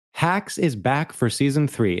Hacks is back for season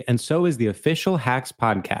 3, and so is the official Hacks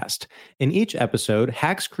podcast. In each episode,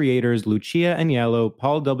 Hacks creators Lucia Agnello,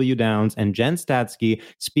 Paul W. Downs, and Jen Statsky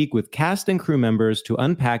speak with cast and crew members to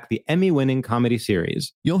unpack the Emmy-winning comedy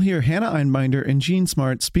series. You'll hear Hannah Einbinder and Gene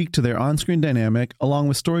Smart speak to their on-screen dynamic, along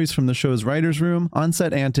with stories from the show's writer's room,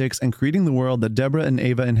 on-set antics, and creating the world that Deborah and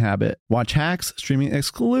Ava inhabit. Watch Hacks, streaming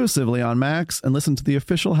exclusively on Max, and listen to the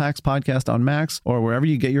official Hacks podcast on Max or wherever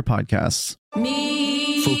you get your podcasts.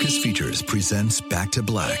 Focus Features presents Back to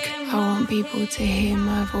Black. I want people to hear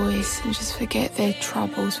my voice and just forget their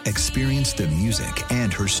troubles. Experience the music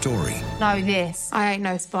and her story. Know this, I ain't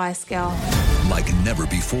no Spice Girl. Like never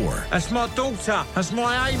before. That's my daughter. That's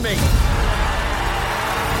my Amy.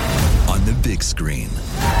 On the big screen.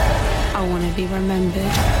 I want to be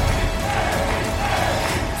remembered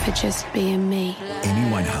for just being me. Amy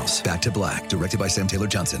Winehouse, Back to Black, directed by Sam Taylor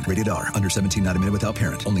Johnson. Rated R, under 17, not a minute without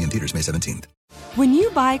parent. Only in theaters May 17th. When you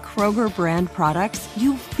buy Kroger brand products,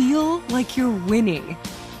 you feel like you're winning.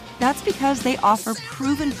 That's because they offer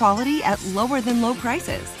proven quality at lower than low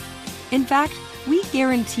prices. In fact, we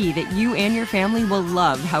guarantee that you and your family will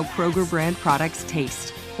love how Kroger brand products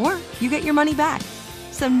taste, or you get your money back.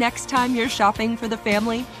 So next time you're shopping for the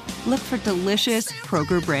family, look for delicious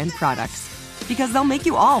Kroger brand products, because they'll make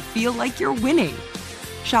you all feel like you're winning.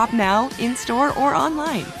 Shop now, in-store, or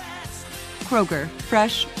online. Kroger,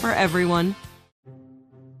 fresh for everyone.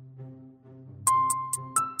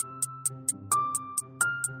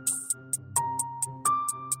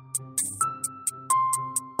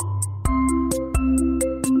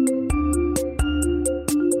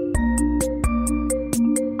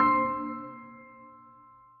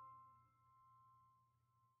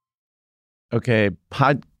 Okay,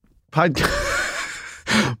 podcast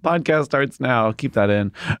starts now. Keep that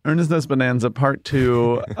in. Earnestness Bonanza Part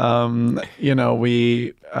 2.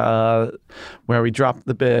 We where we drop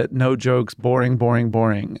the bit. No jokes. Boring.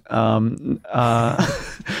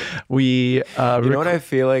 We. You know what I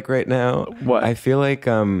feel like right now? What? I feel like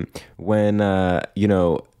when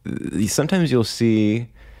sometimes you'll see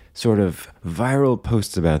sort of viral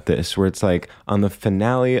posts about this, where it's like on the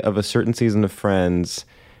finale of a certain season of Friends,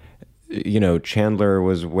 Chandler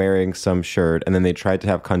was wearing some shirt and then they tried to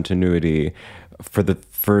have continuity for the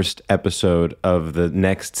first episode of the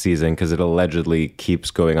next season because it allegedly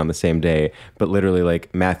keeps going on the same day. But literally,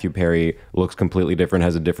 like, Matthew Perry looks completely different,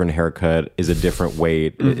 has a different haircut, is a different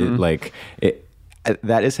weight. Mm-hmm.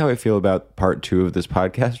 That is how I feel about part 2 of this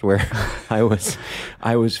podcast, where I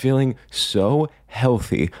was feeling so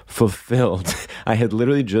healthy, fulfilled. I had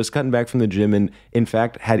literally just gotten back from the gym and, in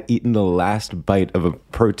fact, had eaten the last bite of a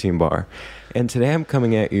protein bar. And today I'm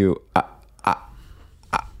coming at you.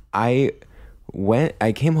 I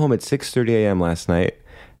came home at 6:30 a.m. last night.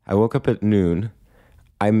 I woke up at noon.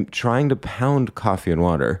 I'm trying to pound coffee and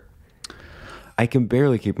water. I can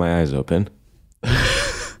barely keep my eyes open.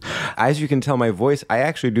 As you can tell, my voice, I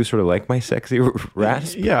actually do sort of like my sexy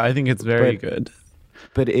rasp. Yeah, I think it's very good.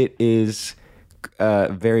 But it is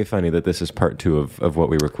very funny that this is part 2 of what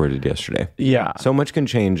we recorded yesterday. Yeah. So much can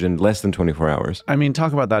change in less than 24 hours. I mean,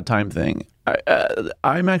 talk about that time thing.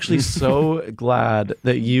 I'm actually so glad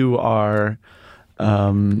that you are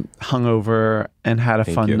hungover and had a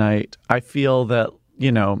fun night. I feel that,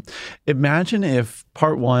 imagine if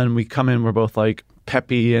part 1, we come in, we're both like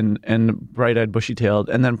peppy and bright-eyed, bushy-tailed,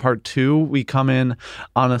 and then part 2, we come in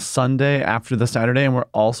on a Sunday after the Saturday and we're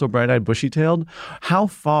also bright-eyed, bushy-tailed. How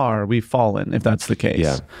far we've fallen, if that's the case.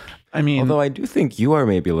 Yeah. I mean, although I do think you are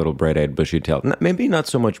maybe a little bright-eyed, bushy-tailed. Maybe not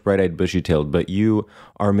so much bright-eyed, bushy-tailed, but you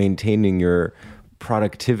are maintaining your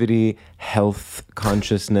productivity, health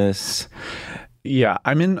consciousness. Yeah,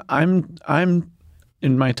 I'm in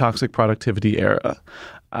my toxic productivity era.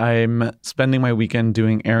 I'm spending my weekend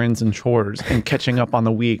doing errands and chores and catching up on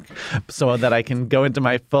the week so that I can go into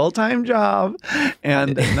my full-time job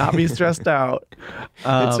and not be stressed out.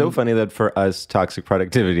 It's so funny that for us, toxic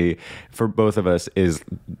productivity, for both of us, is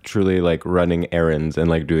truly like running errands and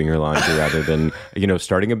like doing your laundry rather than,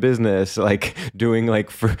 starting a business, like doing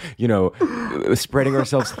spreading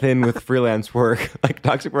ourselves thin with freelance work. Like,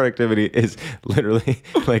 toxic productivity is literally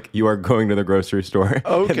like you are going to the grocery store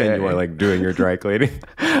and then you are like doing your dry cleaning.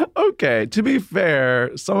 Okay, to be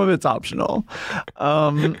fair, some of it's optional.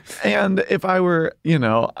 And if I were,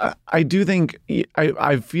 I do think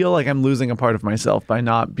I feel like I'm losing a part of myself by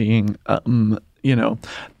not being,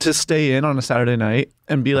 to stay in on a Saturday night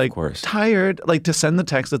and be like tired, like to send the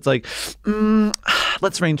text that's like,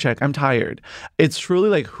 let's rain check, I'm tired. It's truly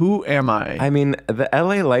like, who am I? I mean, the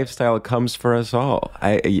LA lifestyle comes for us all.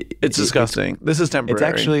 It's disgusting. This is temporary. It's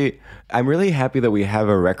actually, I'm really happy that we have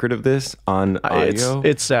a record of this on audio.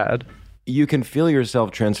 It's sad. you can feel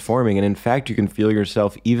yourself transforming. And in fact, you can feel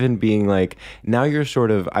yourself even being like, now you're sort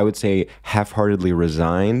of, I would say, half-heartedly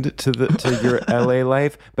resigned to your LA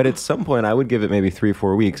life. But at some point, I would give it maybe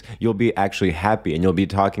 3-4 weeks, you'll be actually happy. And you'll be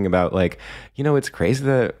talking about like, it's crazy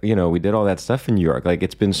that, we did all that stuff in New York. Like,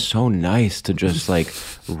 it's been so nice to just like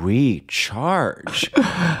recharge.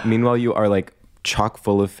 Meanwhile, you are like chock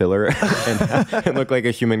full of filler and look like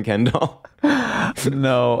a human Ken doll.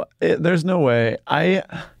 No, there's no way.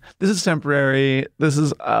 This is temporary. This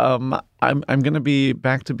is I'm gonna be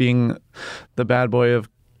back to being the bad boy of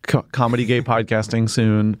comedy gay podcasting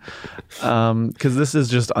soon, because this is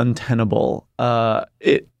just untenable.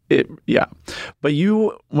 Yeah. But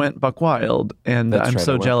you went buck wild, and That's I'm right,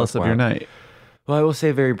 so jealous of your night. Well, I will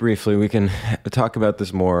say very briefly, we can talk about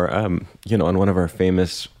this more, on one of our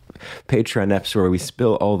famous Patreon eps where we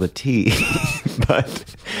spill all the tea.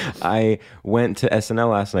 But I went to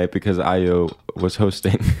SNL last night because Ayo was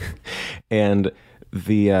hosting, and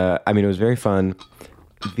it was very fun.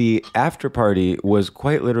 The after party was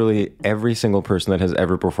quite literally every single person that has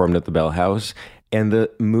ever performed at the Bell House. And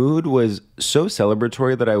the mood was so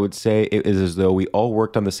celebratory that I would say it is as though we all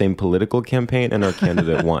worked on the same political campaign and our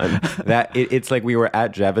candidate won. It's like we were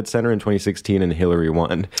at Javits Center in 2016 and Hillary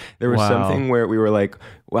won. There was something where we were like,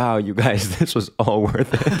 wow, you guys, this was all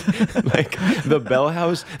worth it. Like the Bell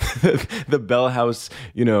House,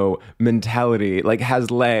 mentality like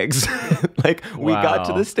has legs. Like we got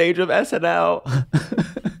to the stage of SNL.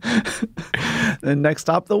 And next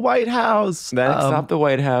stop, the White House. Next stop, the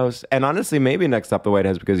White House. And honestly, maybe next stop, the White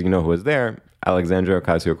House, because you know who was there? Alexandria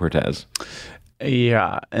Ocasio-Cortez.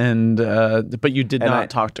 Yeah, and but you did not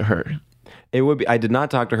talk to her. I did not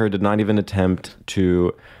talk to her, did not even attempt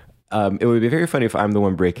to. It would be very funny if I'm the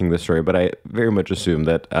one breaking the story, but I very much assume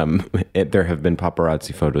that there have been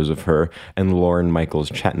paparazzi photos of her and Lauren Michaels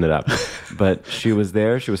chatting it up. But she was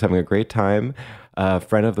there. She was having a great time. A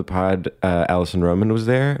friend of the pod, Allison Roman, was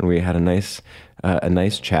there, and we had a nice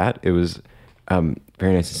chat. It was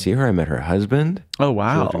very nice to see her. I met her husband. Oh,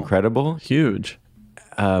 wow. She looked incredible. Huge.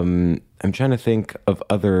 I'm trying to think of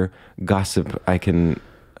other gossip I can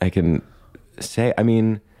say. I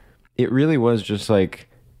mean, it really was just like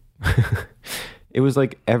it was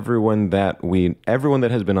like everyone that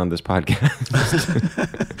has been on this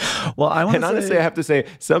podcast. Well, honestly, I have to say,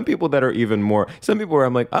 some people that are even more, some people where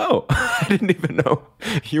I'm like, oh, I didn't even know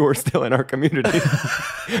you were still in our community,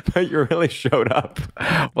 but you really showed up.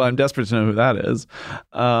 Well, I'm desperate to know who that is.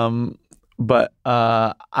 But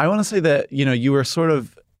I want to say that, you were sort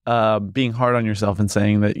of being hard on yourself and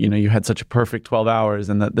saying that, you had such a perfect 12 hours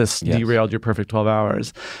and that this derailed your perfect 12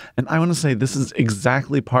 hours. And I want to say this is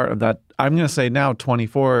exactly part of that. I'm going to say now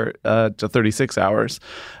 24 to 36 hours.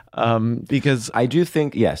 Because I do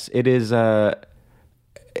think, yes, it is, right.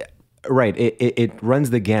 It runs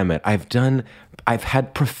the gamut. I've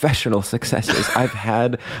had professional successes.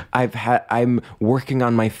 I'm working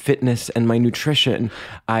on my fitness and my nutrition.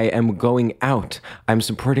 I am going out. I'm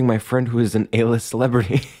supporting my friend who is an A-list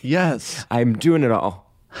celebrity. Yes. I'm doing it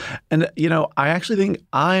all. And, I actually think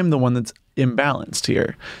I'm the one that's imbalanced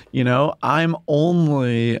here. I'm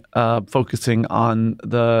only focusing on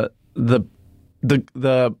the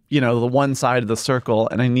one side of the circle,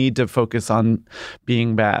 and I need to focus on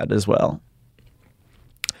being bad as well.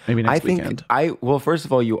 Maybe next weekend. Well, first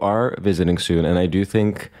of all, you are visiting soon, and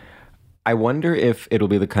I wonder if it'll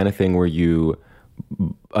be the kind of thing where you,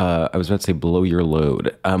 I was about to say blow your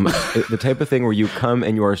load. The type of thing where you come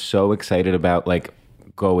and you are so excited about like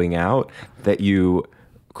going out that you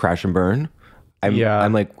crash and burn.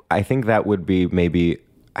 I'm like, I think that would be maybe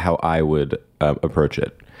how I would approach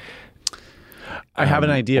it. I have an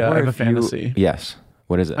idea. I have a fantasy. Yes.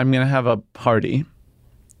 What is it? I'm going to have a party.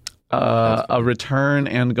 A return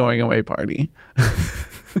and going away party.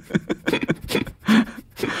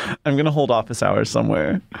 I'm going to hold office hours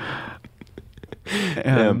somewhere.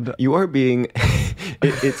 And you are being,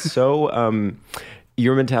 it's so,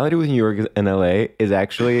 your mentality with New York and LA is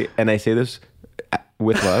actually, and I say this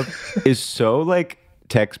with love, is so like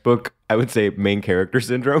textbook, I would say, main character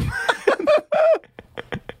syndrome.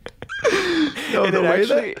 No, and it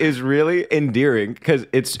actually is really endearing because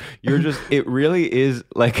it really is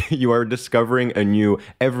like you are discovering anew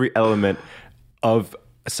every element of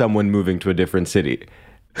someone moving to a different city.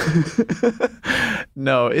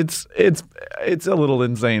 No, it's a little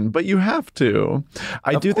insane, but you have to.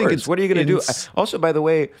 I do think it's. What are you going to do? Also, by the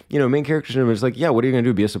way, main character syndrome is like, yeah, what are you going to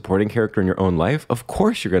do? Be a supporting character in your own life? Of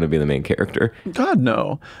course, you're going to be the main character. God,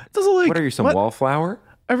 no. It doesn't like. What are you, some wallflower?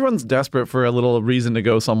 Everyone's desperate for a little reason to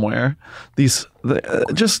go somewhere.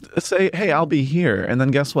 Just say, hey, I'll be here. And then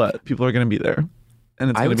guess what? People are going to be there. and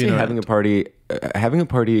it's I going to would be say no having end. a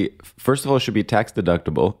party, first of all, should be tax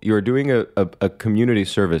deductible. You're doing a community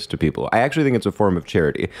service to people. I actually think it's a form of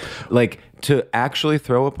charity. Like, to actually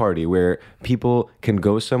throw a party where people can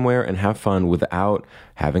go somewhere and have fun without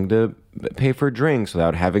having to pay for drinks,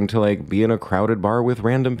 without having to like be in a crowded bar with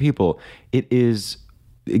random people. It is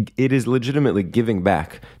legitimately giving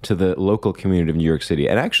back to the local community of New York City.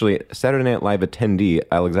 And actually, Saturday Night Live attendee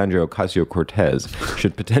Alexandria Ocasio-Cortez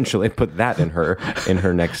should potentially put that in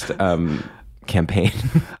her next campaign.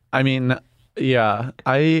 I mean, yeah,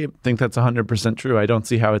 I think that's 100% true. I don't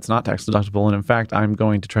see how it's not tax deductible. And in fact, I'm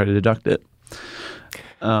going to try to deduct it.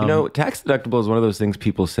 Tax deductible is one of those things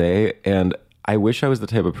people say, and I wish I was the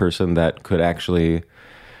type of person that could actually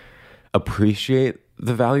appreciate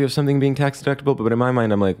the value of something being tax deductible. But in my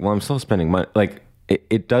mind, I'm like, well, I'm still spending money. Like,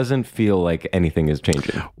 it doesn't feel like anything is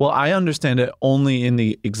changing. Well, I understand it only in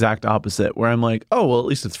the exact opposite, where I'm like, oh, well, at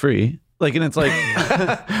least it's free. Like, and it's like,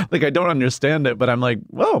 like, I don't understand it, but I'm like,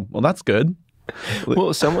 well, that's good.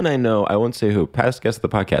 Well, someone I know, I won't say who, past guest of the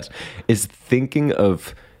podcast, is thinking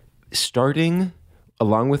of starting,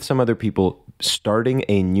 along with some other people, starting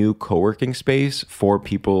a new co-working space for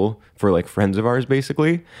people, for like friends of ours,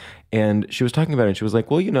 basically. And she was talking about it, and she was like,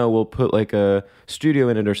 well, we'll put like a studio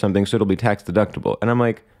in it or something, so it'll be tax deductible. And I'm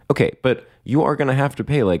like, okay, but you are going to have to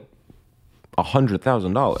pay like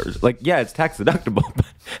 $100,000. Like, yeah, it's tax deductible, but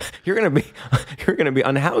you're gonna be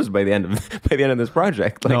unhoused by the end of this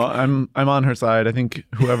project. Like, No, I'm on her side. I think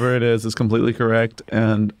whoever it is completely correct,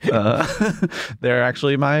 and they're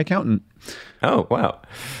actually my accountant. oh wow.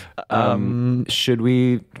 Should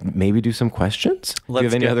we maybe do some questions? Do you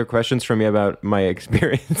have any other questions for me about my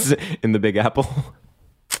experience in the Big Apple?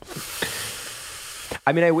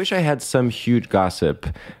 I mean, I wish I had some huge gossip,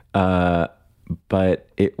 but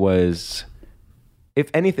it was, if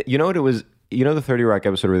anything, you know what it was? You know the 30 Rock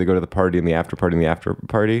episode where they go to the party and the after party and the after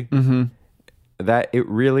party? Mm-hmm. That it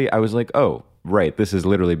really, I was like, oh, right, this is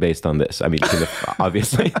literally based on this. I mean,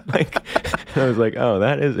 obviously. Like, I was like, oh,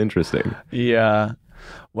 that is interesting. Yeah.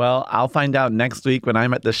 Well, I'll find out next week when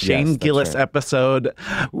I'm at the Shane that's Gillis right. episode.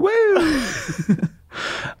 Woo!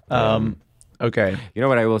 Okay. You know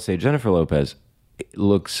what I will say? Jennifer Lopez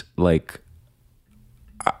looks like,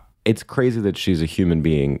 it's crazy that she's a human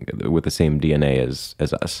being with the same DNA as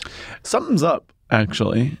us. Something's up,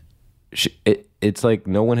 actually. It's like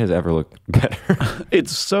no one has ever looked better.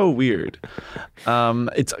 It's so weird.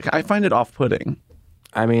 I find it off-putting.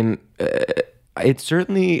 I mean, it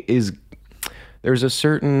certainly is. There's a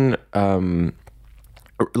certain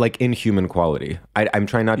like inhuman quality. I'm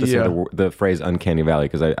trying not to say the phrase "uncanny valley"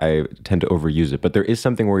 because I tend to overuse it, but there is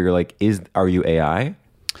something where you're like, are you AI?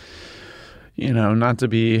 Not to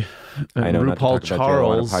be I know, RuPaul not to talk about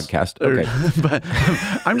J-Lo on a Charles podcast. Okay. but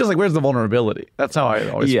I'm just like, where's the vulnerability? That's how I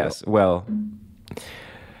always Yes, well,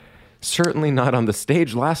 certainly not on the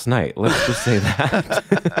stage last night. Let's just say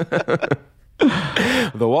that.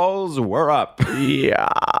 The walls were up. feel. Yeah.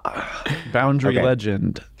 Boundary Okay.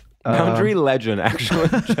 legend. Boundary legend, actually,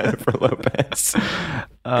 Jennifer Lopez.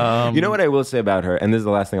 You know what I will say about her, and this is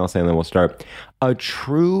the last thing I'll say, and then we'll start. A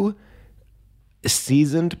true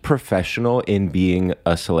seasoned professional in being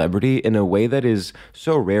a celebrity in a way that is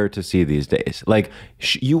so rare to see these days. Like,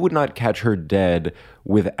 you would not catch her dead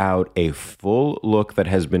without a full look that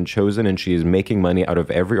has been chosen, and she is making money out of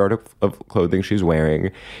every article of clothing she's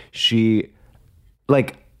wearing.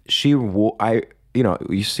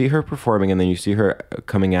 You see her performing, and then you see her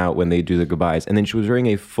coming out when they do the goodbyes, and then she was wearing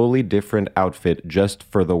a fully different outfit just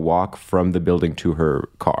for the walk from the building to her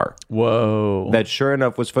car. Whoa. That sure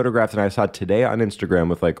enough was photographed, and I saw it today on Instagram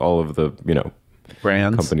with like all of the,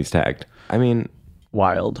 Brands. companies tagged. I mean,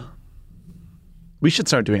 Wild. We should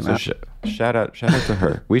start doing so that. shout out to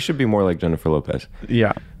her. We should be more like Jennifer Lopez.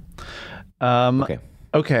 Yeah. Okay.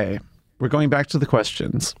 Okay. We're going back to the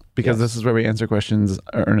questions because this is where we answer questions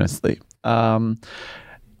earnestly. I'll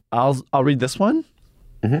read this one.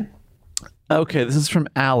 Mm-hmm. Okay, this is from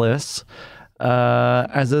Alice.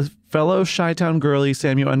 As a fellow Chi-Town girly,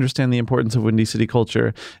 Sam, you understand the importance of Windy City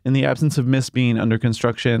culture. In the absence of Miss Bean under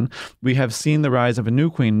construction, we have seen the rise of a new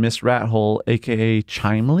queen, Miss Rat Hole, aka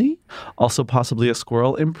Chimely, also possibly a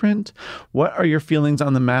squirrel imprint. What are your feelings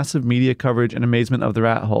on the massive media coverage and amazement of the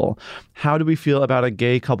Rat Hole? How do we feel about a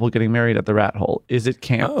gay couple getting married at the Rat Hole? Is it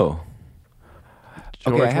camp? Oh.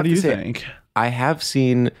 George, Okay, I what have do to you say, think? I have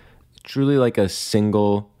seen truly like a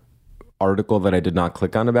single article that I did not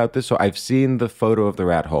click on about this. So I've seen the photo of the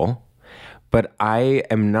rat hole, but I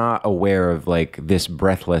am not aware of like this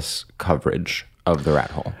breathless coverage of the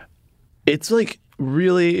rat hole. It's like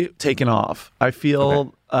really taken off. I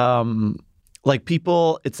feel like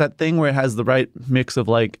people, it's that thing where it has the right mix of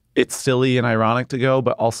like it's silly and ironic to go,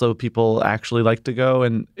 but also people actually like to go,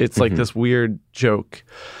 and it's like this weird joke.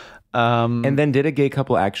 And then did a gay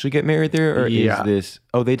couple actually get married there, or is this?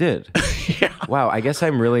 Oh, they did. Yeah. Wow, I guess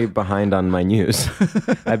I'm really behind on my news.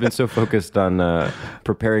 I've been so focused on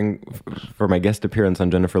preparing for my guest appearance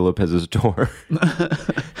on Jennifer Lopez's tour.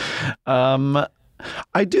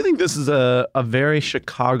 I do think this is a very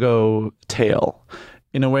Chicago tale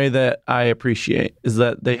in a way that I appreciate, is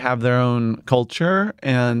that they have their own culture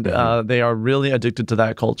and they are really addicted to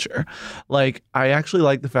that culture. Like, I actually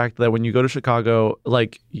like the fact that when you go to Chicago,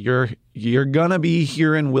 like you're gonna be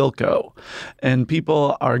hearing Wilco and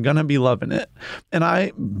people are gonna be loving it. And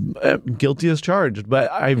I guilty as charged,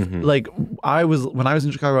 but when I was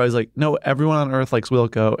in Chicago, I was like, no, everyone on earth likes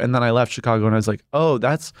Wilco. And then I left Chicago and I was like, oh,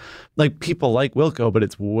 that's like, people like Wilco, but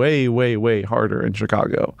it's way, way, way harder in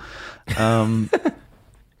Chicago.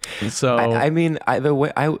 So I mean, I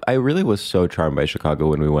really was so charmed by Chicago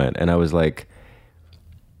when we went, and I was like,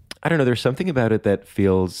 I don't know, there's something about it that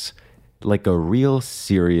feels like a real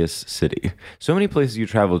serious city. So many places you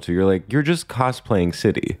travel to, you're like, you're just cosplaying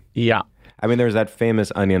city. yeah. I mean, there's that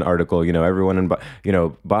famous Onion article, you know, everyone in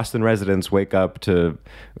Boston residents wake up to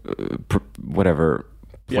play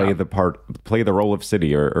the role of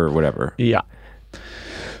city or whatever. Yeah.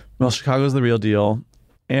 Well, Chicago's the real deal.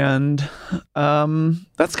 And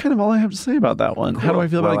that's kind of all I have to say about that one. Cool. How do I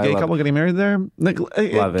feel about a gay couple getting married there? Like,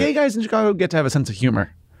 gay guys in Chicago get to have a sense of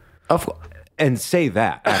humor. And say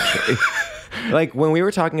that, actually. Like, when we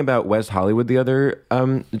were talking about West Hollywood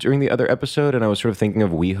during the other episode, and I was sort of thinking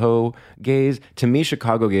of WeHo gays, to me,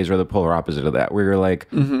 Chicago gays are the polar opposite of that, where you're like,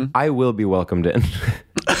 I will be welcomed in.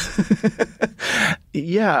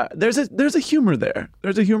 Yeah, there's a humor there.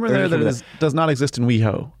 There's a humor there that does not exist in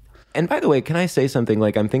WeHo. And by the way, can I say something?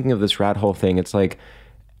 Like, I'm thinking of this rat hole thing. It's like,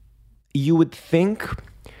 you would think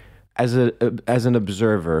as an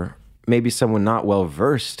observer, maybe someone not well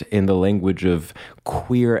versed in the language of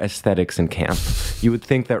queer aesthetics and camp, you would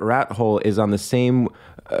think that rat hole is on the same,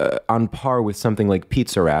 on par with something like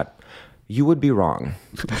Pizza Rat. You would be wrong.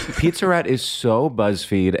 Pizza Rat is so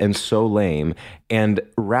BuzzFeed and so lame, and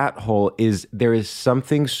rat hole there is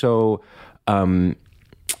something so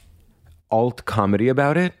alt comedy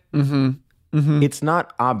about it. It's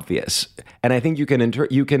not obvious, and I think you can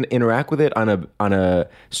interact with it on a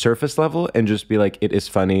surface level and just be like, it is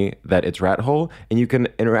funny that it's rat hole, and you can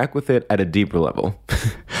interact with it at a deeper level.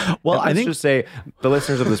 Well, I think just say the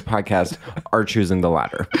listeners of this podcast are choosing the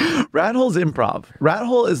latter. Rat hole's improv. Rat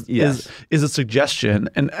hole is a suggestion,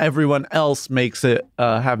 and everyone else makes it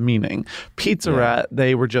have meaning. Pizza Rat,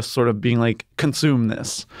 they were just sort of being like, consume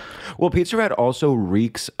this. Well, Pizza Rat also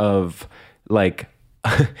reeks of like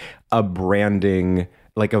a branding,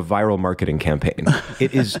 like a viral marketing campaign.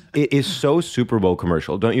 It is so Super Bowl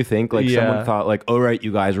commercial, don't you think? Like, someone thought like, all right,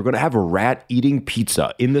 you guys, we're going to have a rat eating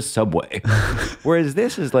pizza in the subway. Whereas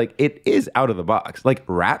this is like, it is out of the box. Like,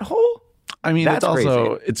 rat hole? I mean, that's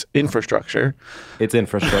also, crazy. it's infrastructure. It's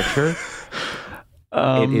infrastructure.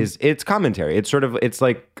 It's commentary. It's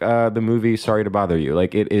like the movie Sorry to Bother You.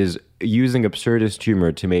 Like, it is using absurdist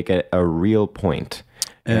humor to make a real point.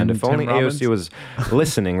 And if only AOC was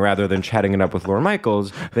listening rather than chatting it up with Lorne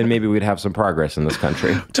Michaels, then maybe we'd have some progress in this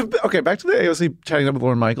country. Okay, back to the AOC chatting up with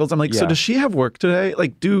Lorne Michaels. I'm like, so does she have work today?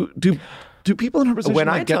 Like, do people in her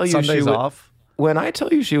position get Sundays off? When I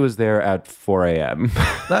tell you she was there at 4 a.m.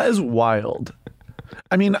 That is wild.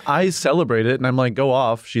 I mean, I celebrate it, and I'm like, go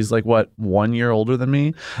off. She's like, what, 1 year older than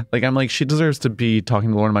me? Like, I'm like, she deserves to be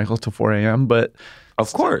talking to Lorne Michaels till 4 a.m., but...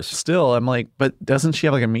 Of course. Still, I'm like, but doesn't she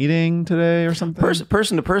have like a meeting today or something?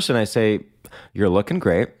 Person to person, I say, you're looking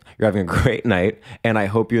great. You're having a great night. And I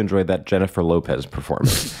hope you enjoyed that Jennifer Lopez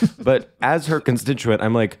performance. But as her constituent,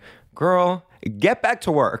 I'm like, girl, get back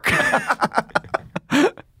to work.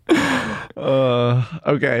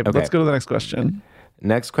 Okay, let's go to the next question.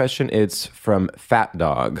 Next question is from Fat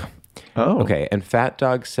Dog. Oh. Okay, and Fat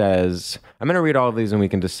Dog says, I'm going to read all of these and we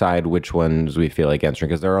can decide which ones we feel like answering,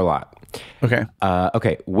 because there are a lot. Okay.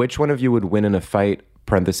 Okay, which one of you would win in a fight,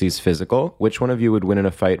 parentheses physical? Which one of you would win in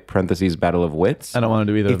a fight, parentheses battle of wits? I don't want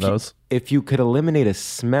to do either of those. If you could eliminate a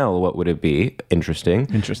smell, what would it be? Interesting.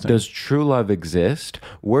 Does true love exist?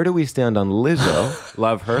 Where do we stand on Lizzo?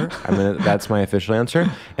 Love her. That's my official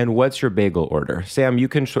answer. And what's your bagel order? Sam, you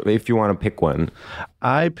can, if you want to pick one.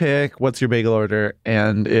 I pick what's your bagel order,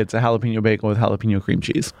 and it's a jalapeno bagel with jalapeno cream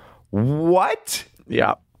cheese. What?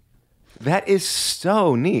 Yeah. That is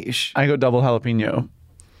so niche. I go double jalapeno.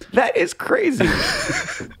 That is crazy.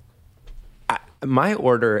 My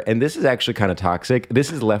order, and this is actually kind of toxic.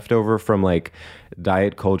 This is leftover from like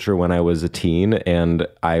diet culture when I was a teen, and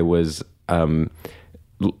I was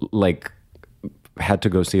like had to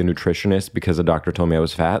go see a nutritionist because a doctor told me I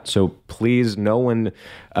was fat. So please, no one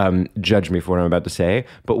judge me for what I'm about to say.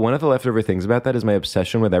 But one of the leftover things about that is my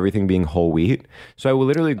obsession with everything being whole wheat. So I will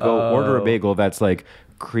literally go order a bagel that's like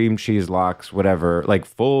cream cheese, lox, whatever, like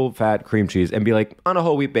full fat cream cheese, and be like, on a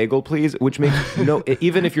whole wheat bagel, please, which makes no,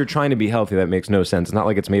 even if you're trying to be healthy, that makes no sense. It's not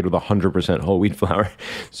like it's made with 100% whole wheat flour.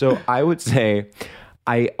 So I would say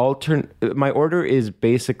my order is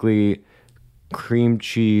basically cream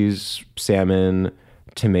cheese, salmon,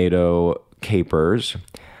 tomato, capers.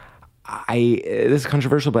 This is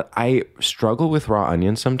controversial, but I struggle with raw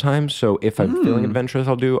onions sometimes. So if I'm feeling adventurous,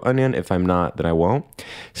 I'll do onion. If I'm not, then I won't.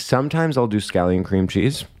 Sometimes I'll do scallion cream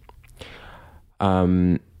cheese.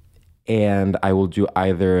 And I will do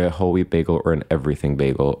either a whole wheat bagel or an everything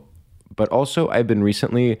bagel. But also, I've been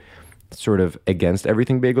recently sort of against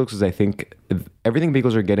everything bagels because I think everything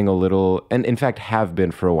bagels are getting a little, and in fact have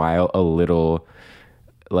been for a while, a little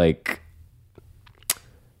like,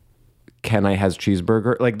 Ken I has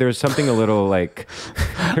cheeseburger. Like there's something a little like,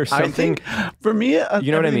 there's something. I think for me,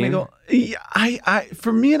 you know what I mean? Bagel, yeah,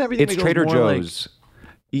 for me and everything It's bagel Trader is more Joe's. Like,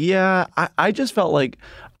 yeah, I just felt like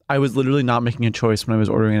I was literally not making a choice when I was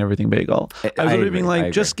ordering an everything bagel. I was literally being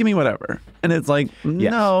like, just give me whatever. And it's like,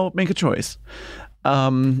 no, make a choice.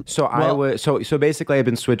 So basically I've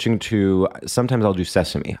been switching to, sometimes I'll do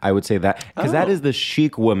sesame. I would say that because that is the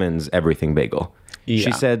chic woman's everything bagel. Yeah.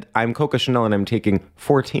 She said, I'm Coco Chanel and I'm taking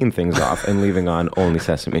 14 things off and leaving on only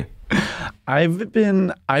sesame.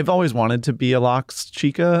 I've always wanted to be a lox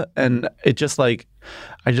chica, and it just like,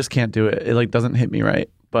 I just can't do it. It like doesn't hit me right.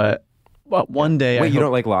 But one day, you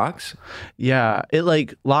don't like lox? Yeah, it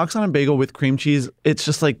like lox on a bagel with cream cheese. It's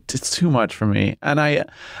just like it's too much for me, and I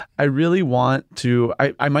really want to.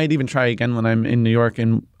 I might even try again when I'm in New York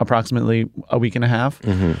in approximately a week and a half.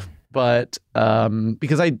 Mm-hmm. But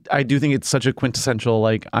because I do think it's such a quintessential,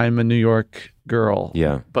 like, I'm a New York girl.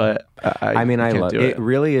 Yeah. But I love it. It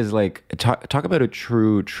really is like, talk about a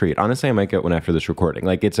true treat. Honestly, I might get one after this recording.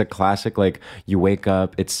 Like, it's a classic, like, you wake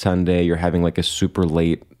up, it's Sunday, you're having like a super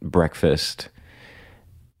late breakfast.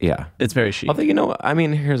 Yeah. It's very chic. Although,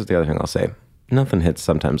 here's the other thing I'll say. Nothing hits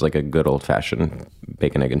sometimes like a good old fashioned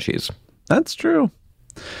bacon, egg, and cheese. That's true.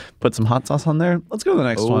 Put some hot sauce on there. Let's go to the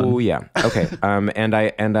next one. Oh yeah. Okay. And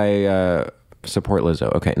I support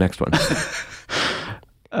Lizzo. Okay, next one.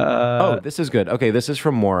 This is good. Okay, this is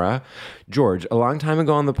from Maura. George, a long time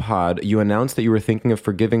ago on the pod, you announced that you were thinking of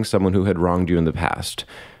forgiving someone who had wronged you in the past.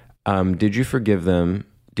 Did you forgive them?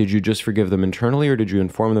 Did you just forgive them internally, or did you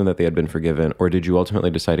inform them that they had been forgiven, or did you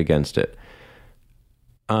ultimately decide against it?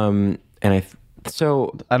 I don't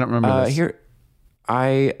remember this. Here,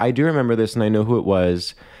 I do remember this, and I know who it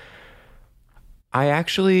was. I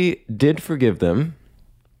actually did forgive them,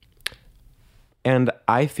 and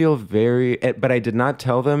I feel but I did not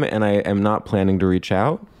tell them, and I am not planning to reach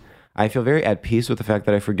out. I feel very at peace with the fact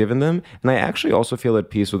that I've forgiven them, and I actually also feel at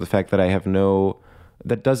peace with the fact that I have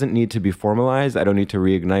that doesn't need to be formalized. I don't need to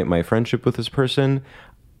reignite my friendship with this person.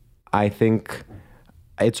 I think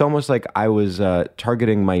it's almost like I was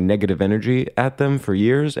targeting my negative energy at them for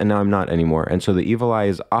years, and now I'm not anymore. And so the evil eye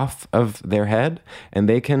is off of their head, and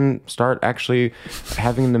they can start actually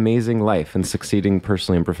having an amazing life and succeeding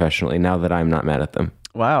personally and professionally now that I'm not mad at them.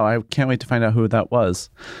 Wow, I can't wait to find out who that was.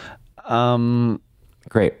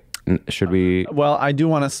 Great. Should we? Well, I do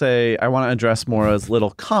want to say, I want to address Maura's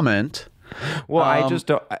little comment. Well, I just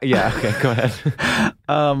don't. Yeah, okay, go ahead.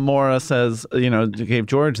 Maura says, gave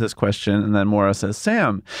George this question, and then Maura says,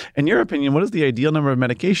 Sam, in your opinion, what is the ideal number of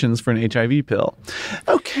medications for an HIV pill?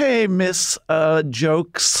 Okay, Miss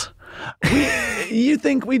Jokes. You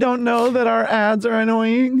think we don't know that our ads are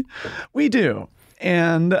annoying? We do.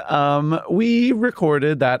 And we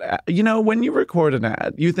recorded that, when you record an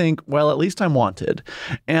ad, you think, well, at least I'm wanted.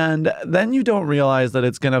 And then you don't realize that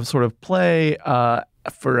it's going to sort of play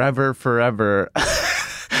forever.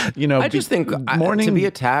 I just think morning, to be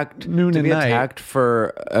attacked, noon, and night. Attacked for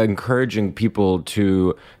encouraging people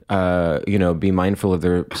to, be mindful of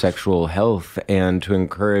their sexual health, and to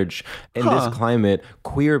encourage in this climate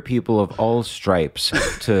queer people of all stripes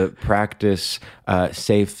to practice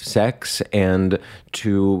safe sex and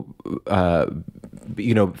to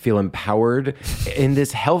feel empowered in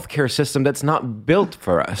this healthcare system that's not built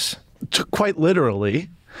for us. Quite literally.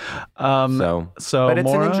 But it's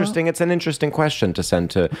an interesting question to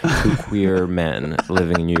send to two queer men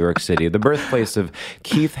living in New York City, the birthplace of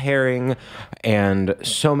Keith Haring and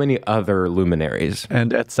so many other luminaries,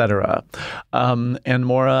 and etc. And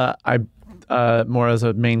Maura, Maura's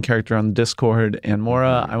a main character on Discord, and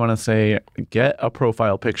Maura, I want to say, get a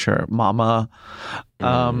profile picture, mama.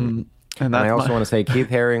 And I also want to say Keith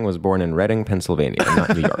Haring was born in Reading, Pennsylvania,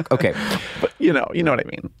 not New York. Okay. But you know what I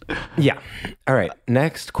mean. Yeah. All right.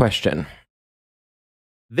 Next question.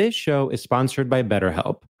 This show is sponsored by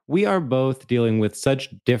BetterHelp. We are both dealing with such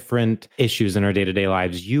different issues in our day-to-day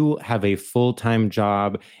lives. You have a full-time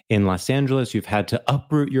job in Los Angeles. You've had to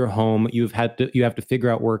uproot your home. You have to figure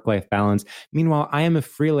out work-life balance. Meanwhile, I am a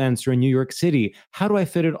freelancer in New York City. How do I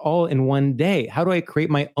fit it all in one day? How do I create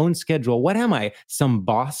my own schedule? What am I? Some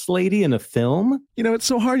boss lady in a film? It's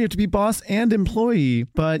so hard. You have to be boss and employee.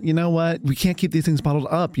 But you know what? We can't keep these things bottled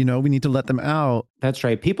up. We need to let them out. That's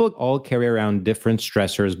right. People all carry around different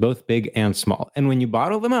stressors, both big and small. And when you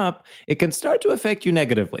bottle them up, it can start to affect you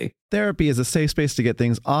negatively. Therapy is a safe space to get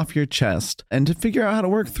things off your chest and to figure out how to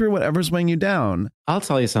work through whatever's weighing you down. I'll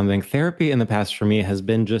tell you something. Therapy in the past for me has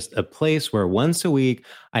been just a place where once a week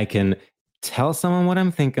I can tell someone what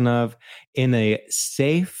I'm thinking of in a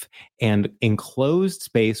safe and enclosed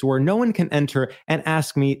space where no one can enter and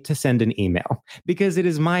ask me to send an email, because it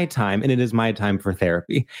is my time and it is my time for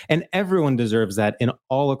therapy. And everyone deserves that in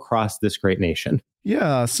all across this great nation.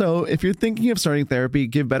 Yeah, so if you're thinking of starting therapy,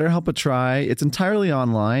 give BetterHelp a try. It's entirely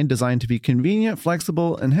online, designed to be convenient,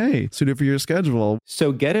 flexible, and hey, suited for your schedule.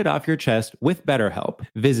 So get it off your chest with BetterHelp.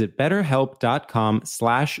 Visit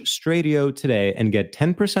betterhelp.com/Stradio today and get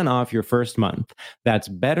 10% off your first month. That's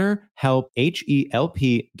BetterHelp,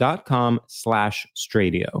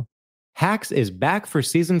 HELP.com/Stradio. Hacks is back for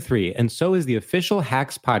season 3, and so is the official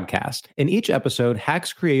Hacks podcast. In each episode,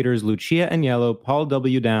 Hacks creators Lucia Agnello, Paul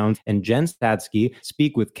W. Downs, and Jen Statsky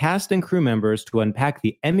speak with cast and crew members to unpack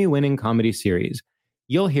the Emmy-winning comedy series.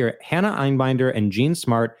 You'll hear Hannah Einbinder and Gene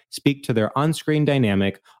Smart speak to their on-screen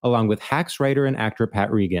dynamic, along with Hacks writer and actor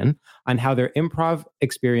Pat Regan, on how their improv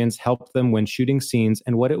experience helped them when shooting scenes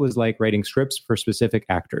and what it was like writing scripts for specific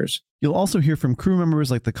actors. You'll also hear from crew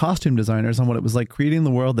members like the costume designers on what it was like creating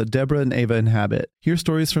the world that Deborah and Ava inhabit. Hear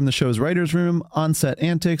stories from the show's writer's room, on-set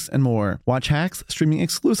antics, and more. Watch Hacks streaming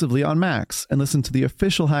exclusively on Max, and listen to the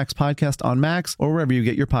official Hacks podcast on Max or wherever you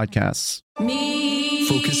get your podcasts.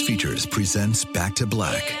 Focus Features presents Back to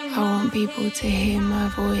Black. I want people to hear my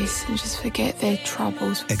voice and just forget their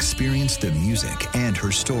troubles. Experience the music and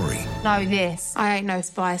her story Know this, I ain't no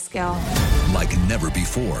Spice Girl. like never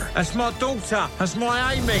before. That's my daughter. That's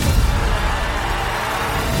my Amy.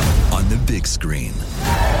 On the big screen.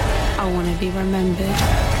 I want to be remembered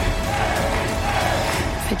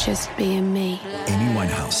for just being me. Amy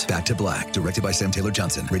Winehouse, Back to Black, directed by Sam Taylor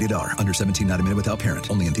Johnson. Rated R, under 17, not a minute without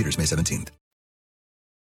parent. Only in theaters May 17th.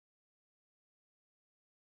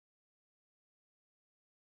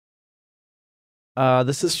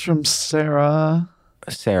 This is from Sarah.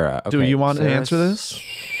 Sarah. Okay. Do you want to Sarah's- answer this?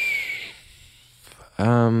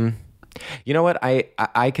 You know what?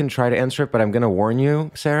 I can try to answer it, but I'm going to warn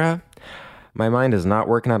you, Sarah. My mind is not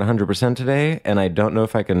working at 100% today, and I don't know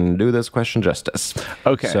if I can do this question justice.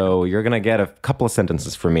 Okay. So you're going to get a couple of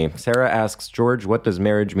sentences from me. Sarah asks, George, what does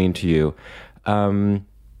marriage mean to you?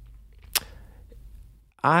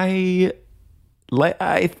 I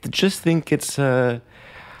just think it's, I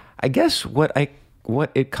guess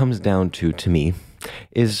what it comes down to me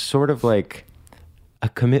is sort of like a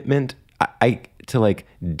commitment to like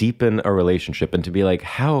deepen a relationship and to be like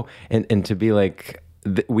how and to be like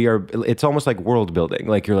it's almost like world building,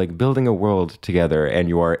 like you're like building a world together and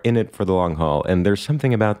you are in it for the long haul. And there's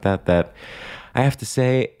something about that I have to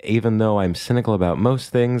say, even though I'm cynical about most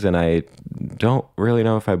things and I don't really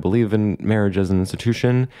know if I believe in marriage as an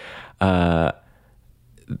institution,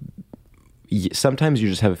 sometimes you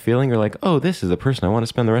just have a feeling, you're like, oh, this is the person I want to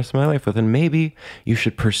spend the rest of my life with, and maybe you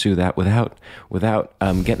should pursue that without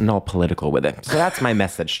getting all political with it. So that's my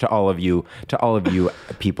message to all of you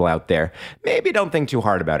people out there. Maybe don't think too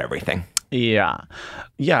hard about everything. Yeah.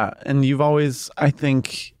 And you've always, I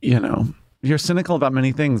think, you're cynical about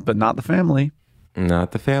many things, but not the family.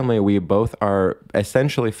 Not the family. We both are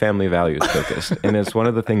essentially family values focused, and it's one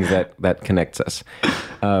of the things that connects us.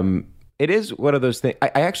 It is one of those things. I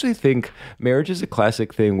actually think marriage is a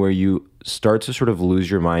classic thing where you start to sort of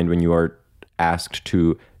lose your mind when you are asked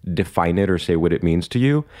to define it or say what it means to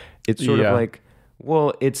you. It's sort of like,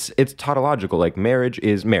 well, it's tautological. Like marriage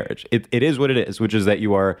is marriage. It is what it is, which is that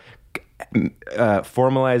you are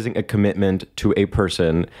formalizing a commitment to a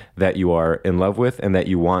person that you are in love with and that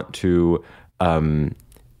you want to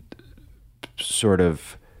sort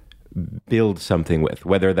of build something with,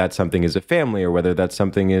 whether that something is a family or whether that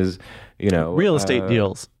something is, real estate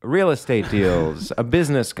deals, a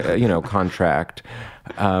business, contract,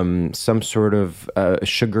 some sort of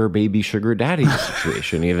sugar daddy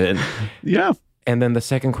situation even. Yeah. And then the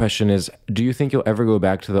second question is, do you think you'll ever go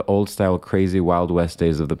back to the old style crazy Wild West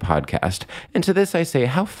days of the podcast? And to this I say,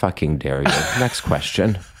 how fucking dare you? Next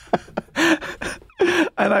question.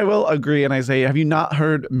 And I will agree. And I say, have you not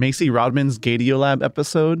heard Macy Rodman's Gadiolab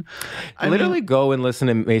episode? I Literally mean, go and listen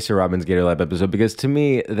to Macy Robbins' Gator Lab episode, because to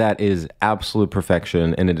me, that is absolute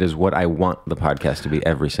perfection. And it is what I want the podcast to be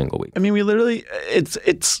every single week. I mean, we literally,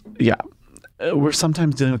 yeah. We're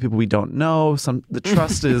sometimes dealing with people we don't know. The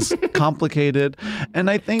trust is complicated. And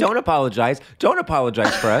I think... Don't apologize. Don't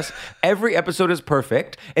apologize for us. Every episode is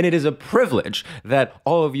perfect. And it is a privilege that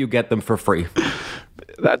all of you get them for free.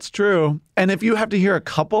 That's true. And if you have to hear a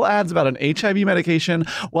couple ads about an HIV medication,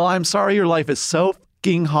 well, I'm sorry your life is so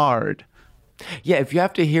fucking hard. Yeah, if you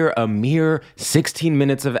have to hear a mere 16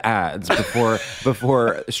 minutes of ads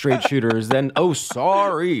before Straight Shooters, then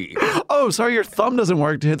sorry. Oh, sorry your thumb doesn't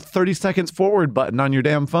work to hit the 30 seconds forward button on your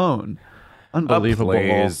damn phone. Unbelievable.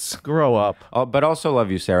 Please. Grow up. But also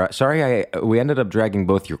love you, Sarah. Sorry, we ended up dragging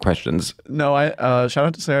both your questions. No, shout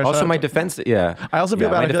out to Sarah. Also, my defense, I also feel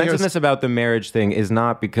bad. My defensiveness about the marriage thing is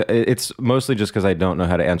not because it's mostly just because I don't know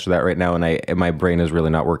how to answer that right now, and my brain is really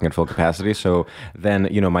not working at full capacity. So then,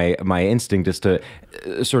 my instinct is to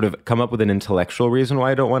sort of come up with an intellectual reason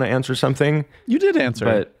why I don't want to answer something. You did answer,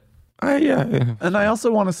 but. Yeah. And I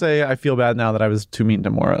also want to say I feel bad now that I was too mean to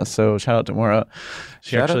Maura. So shout out to Maura.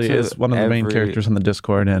 She actually is one of the main characters on the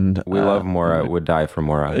Discord, and we love Maura. Would die for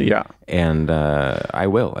Maura. Yeah, and I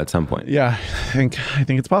will at some point. Yeah, I think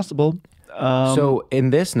it's possible. So in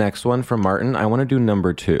this next one from Martin, I want to do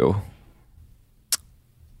number 2.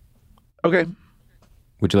 Okay.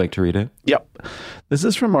 Would you like to read it? Yep. This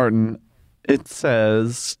is from Martin. It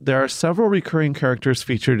says, there are several recurring characters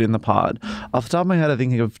featured in the pod. Off the top of my head, I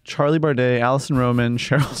think of Charlie Bardet, Alison Roman,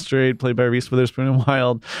 Cheryl Strayed, played by Reese Witherspoon and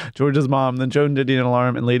Wilde, George's mom, then Joan Didion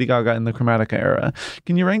Alarm, and Lady Gaga in the Chromatica era.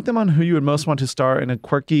 Can you rank them on who you would most want to star in a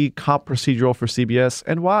quirky cop procedural for CBS,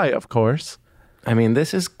 and why, of course? I mean,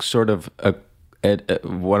 this is sort of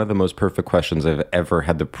one of the most perfect questions I've ever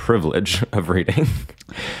had the privilege of reading.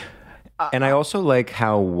 And I also like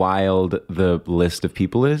how wild the list of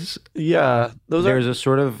people is. Yeah. There's a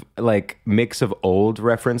sort of like mix of old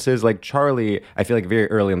references. Like Charlie, I feel like very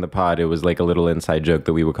early in the pod, it was like a little inside joke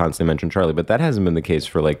that we would constantly mention Charlie, but that hasn't been the case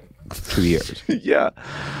for like 2 years. Yeah.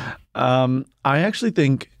 I actually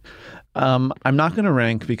think I'm not going to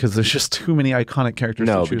rank because there's just too many iconic characters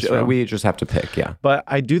to choose from. We just have to pick, yeah. But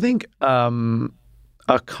I do think a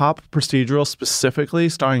cop procedural specifically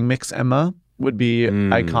starring Mix Emma would be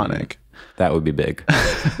iconic. That would be big.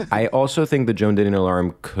 I also think the Joan Didion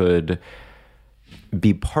Alarm could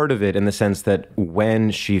be part of it in the sense that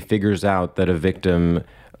when she figures out that a victim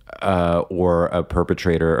or a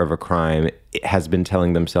perpetrator of a crime has been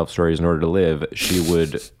telling themselves stories in order to live, she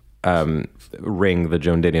would ring the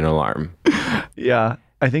Joan Didion Alarm. Yeah,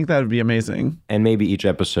 I think that would be amazing. And maybe each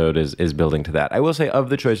episode is building to that. I will say, of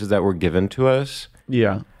the choices that were given to us,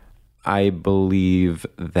 yeah, I believe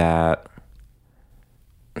that...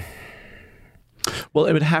 Well,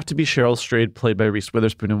 it would have to be Cheryl Strayed, played by Reese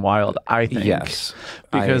Witherspoon and Wilde, I think. Yes,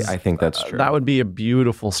 because I think that's true. That would be a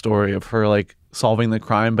beautiful story of her like solving the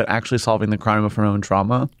crime, but actually solving the crime of her own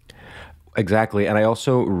trauma. Exactly. And I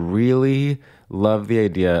also really love the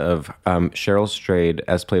idea of Cheryl Strayed,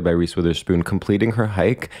 as played by Reese Witherspoon, completing her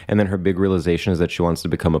hike, and then her big realization is that she wants to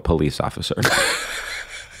become a police officer.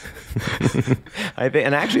 I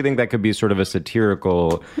actually think that could be sort of a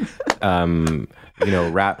satirical,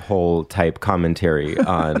 rat hole type commentary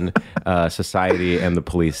on society and the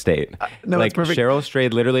police state. No, like it's perfect. Cheryl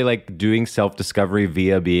Strayed literally like doing self-discovery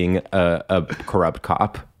via being a corrupt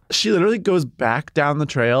cop. She literally goes back down the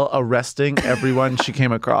trail, arresting everyone she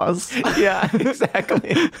came across. Yeah,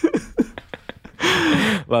 exactly.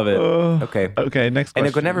 Love it. Okay, next question. And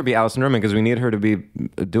it could never be Alison Roman because we need her to be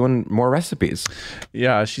doing more recipes.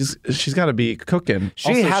 Yeah, she's got to be cooking.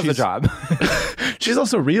 She has a job. She's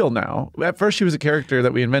also real now. At first she was a character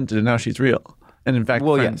that we invented, and now she's real. And in fact,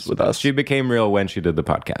 friends with us. She became real when she did the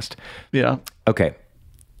podcast. Yeah. Okay.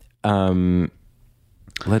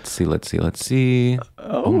 Let's see.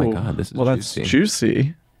 Oh my God, this is juicy. That's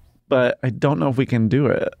juicy. But I don't know if we can do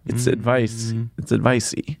it. It's advice. It's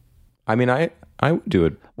advicey. I mean, I would do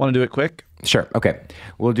it. Want to do it quick? Sure. Okay.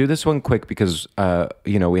 We'll do this one quick because,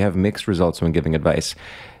 we have mixed results when giving advice.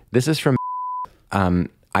 This is from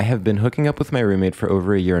I have been hooking up with my roommate for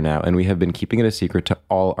over a year now, and we have been keeping it a secret to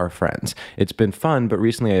all our friends. It's been fun, but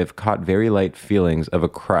recently I have caught very light feelings of a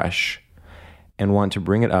crush and want to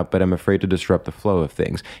bring it up, but I'm afraid to disrupt the flow of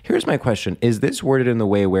things. Here's my question. Is this worded in the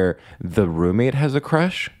way where the roommate has a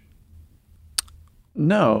crush?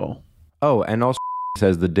 No. Oh, and also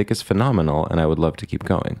says the dick is phenomenal, and I would love to keep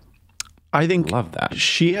going. I think love that.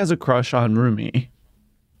 She has a crush on Rumi.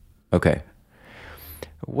 Okay.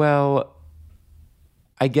 Well,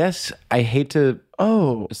 I guess I hate to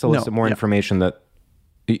solicit more information that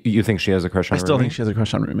you think she has a crush on Rumi. I still think she has a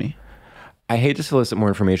crush on Rumi. I hate to solicit more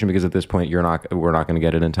information because at this point we're not going to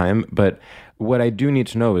get it in time. But what I do need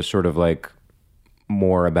to know is sort of like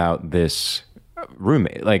more about this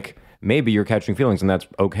roommate. Like, maybe you're catching feelings and that's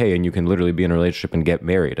okay, and you can literally be in a relationship and get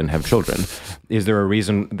married and have children. Is there a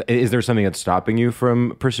reason? Is there something that's stopping you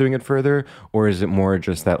from pursuing it further, or is it more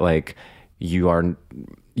just that like you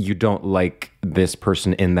don't like this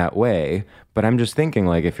person in that way? But I'm just thinking,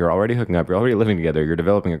 like, if you're already hooking up, you're already living together, you're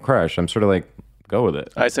developing a crush, I'm sort of like, go with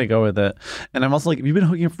it. I say go with it. And I'm also like, if you've been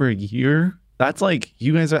hooking up for a year, that's like,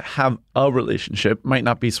 you guys have a relationship. Might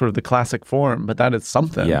not be sort of the classic form, but that is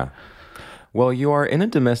something. Yeah. Well, you are in a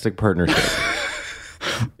domestic partnership.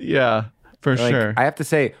 Yeah, for sure. I have to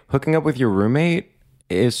say, hooking up with your roommate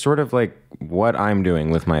is sort of like what I'm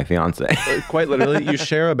doing with my fiance. Quite literally, you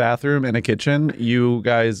share a bathroom and a kitchen. You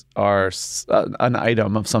guys are an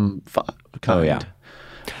item of some kind. Oh, yeah.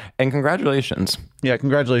 And congratulations. Yeah,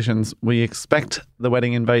 congratulations. We expect the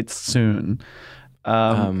wedding invites soon.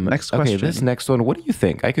 Next question. Okay, this next one, what do you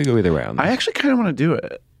think? I could go either way on this. I actually kind of want to do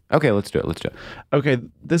it. Okay, let's do it. Okay,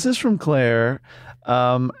 this is from Claire.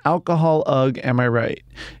 Alcohol, ugh, am I right?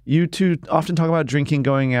 You two often talk about drinking,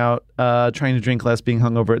 going out, trying to drink less, being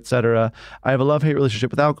hungover, etc. I have a love-hate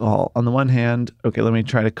relationship with alcohol. On the one hand, okay, let me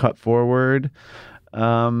try to cut forward.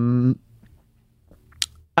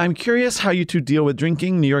 I'm curious how you two deal with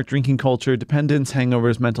drinking, New York drinking culture, dependence,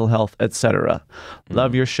 hangovers, mental health, etc.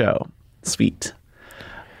 Love your show. Sweet.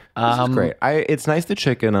 This is great. It's nice to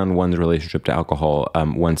check in on one's relationship to alcohol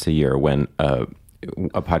once a year when a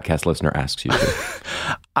podcast listener asks you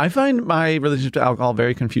to. I find my relationship to alcohol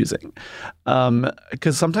very confusing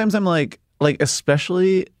because sometimes I'm like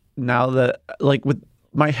especially now that like with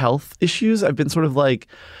my health issues, I've been sort of like,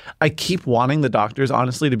 I keep wanting the doctors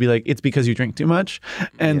honestly to be like, it's because you drink too much.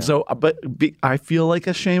 And so, I feel like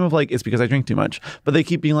a shame of like, it's because I drink too much. But they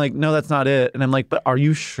keep being like, no, that's not it. And I'm like, but are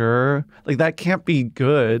you sure? Like, that can't be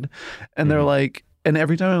good. And they're like, and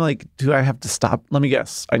every time I'm like, do I have to stop? Let me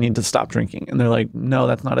guess. I need to stop drinking. And they're like, no,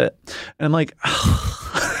 that's not it. And I'm like,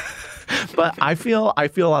 but I feel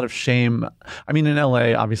a lot of shame. I mean, in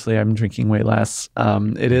LA, obviously, I'm drinking way less.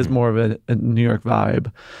 It is more of a New York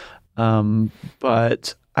vibe.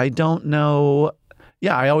 But I don't know.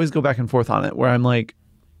 Yeah, I always go back and forth on it where I'm like,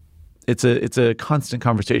 it's a constant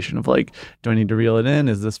conversation of like, do I need to reel it in?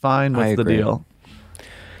 Is this fine? What's the deal?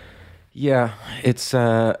 Yeah,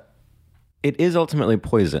 it is ultimately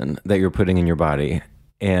poison that you're putting in your body,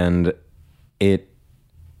 and it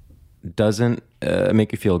doesn't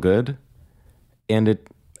make you feel good, and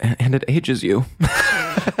it ages you.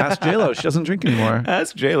 Ask J-Lo. She doesn't drink anymore.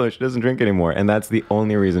 Ask J-Lo. She doesn't drink anymore, and that's the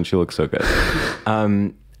only reason she looks so good.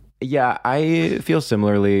 Yeah, I feel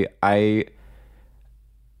similarly. I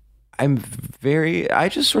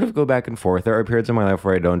just sort of go back and forth. There are periods in my life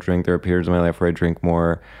where I don't drink. There are periods in my life where I drink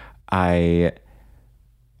more.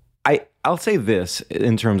 I'll say this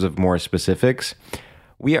in terms of more specifics.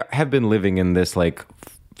 We have been living in this like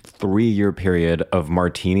 3-year period of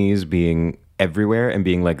martinis being everywhere and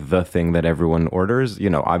being like the thing that everyone orders.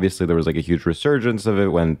 You know, obviously there was like a huge resurgence of it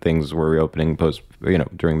when things were reopening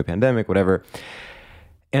during the pandemic, whatever.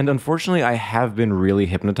 And unfortunately, I have been really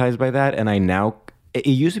hypnotized by that. And it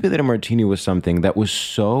used to be that a martini was something that was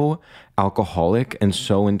so alcoholic and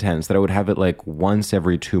so intense that I would have it like once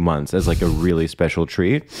every 2 months as like a really special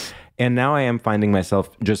treat. And now I am finding myself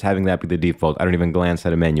just having that be the default. I don't even glance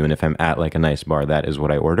at a menu. And if I'm at like a nice bar, that is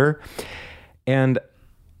what I order. And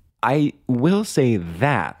I will say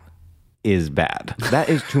that is bad. That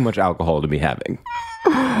is too much alcohol to be having.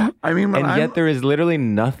 I mean, yet there is literally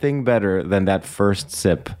nothing better than that first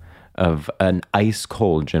sip of an ice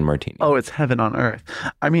cold gin martini. Oh, it's heaven on earth.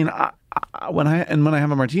 I mean, when I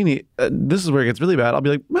have a martini, this is where it gets really bad. I'll be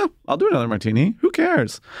like, well, I'll do another martini. Who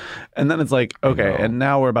cares? And then it's like, okay, and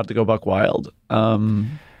now we're about to go buck wild. I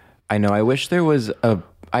know.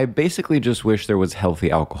 I basically just wish there was healthy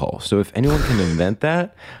alcohol. So if anyone can invent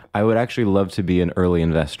that, I would actually love to be an early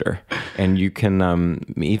investor. And you can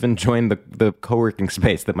even join the co-working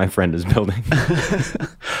space that my friend is building.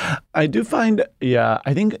 I do find,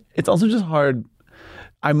 I think it's also just hard.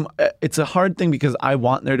 It's a hard thing because I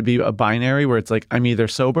want there to be a binary where it's like, I'm either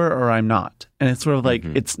sober or I'm not. And it's sort of like,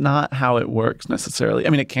 it's not how it works necessarily. I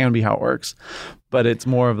mean, it can be how it works, but it's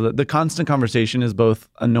more of the constant conversation is both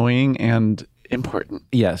annoying and important.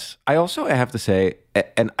 Yes. I have to say,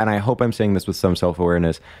 and I hope I'm saying this with some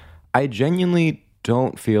self-awareness, I genuinely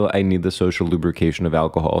don't feel I need the social lubrication of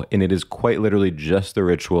alcohol, and it is quite literally just the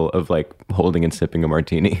ritual of like holding and sipping a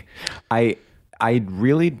martini. I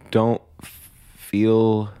really don't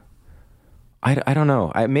feel. I don't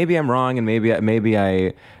know. Maybe I'm wrong, and maybe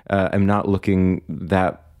I am not looking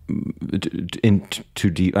that in too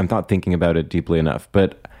deep. I'm not thinking about it deeply enough.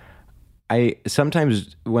 But I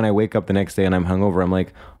sometimes when I wake up the next day and I'm hungover, I'm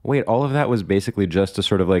like, wait, all of that was basically just to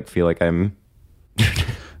sort of like feel like I'm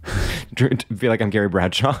Gary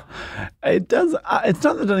Bradshaw. It does. It's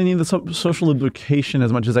not that I need the social lubrication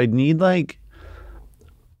as much as I need like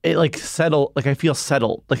it, like settle. Like I feel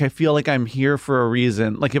settled. Like I feel like I'm here for a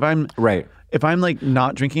reason. Like if I'm right. If I'm like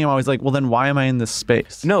not drinking, I'm always like, well, then why am I in this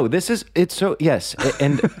space? No, it's so, yes.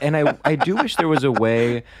 And I do wish there was a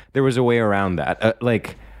way around that.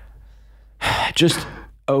 Like just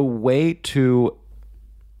a way to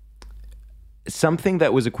something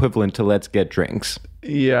that was equivalent to let's get drinks.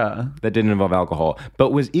 Yeah. That didn't involve alcohol,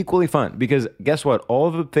 but was equally fun because guess what? All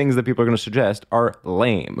of the things that people are going to suggest are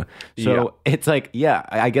lame. So it's like, yeah,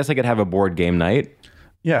 I guess I could have a board game night.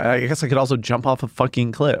 Yeah, I guess I could also jump off a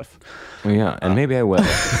fucking cliff. Yeah, and maybe I will.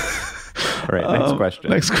 All right, next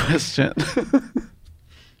question. Next question.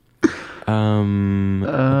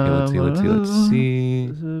 Okay, let's see.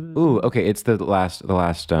 Ooh, okay, it's the last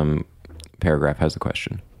paragraph has the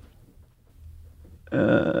question.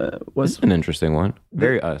 This is an interesting one.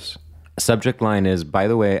 Very us. Subject line is, by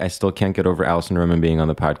the way, I still can't get over Alison Roman being on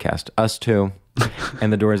the podcast. Us too.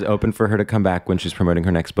 And the door is open for her to come back when she's promoting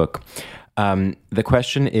her next book. The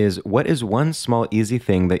question is, what is one small, easy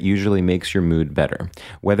thing that usually makes your mood better?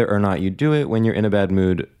 Whether or not you do it when you're in a bad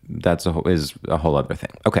mood, is a whole other thing.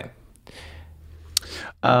 Okay.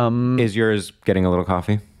 Is yours getting a little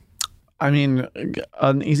coffee? I mean,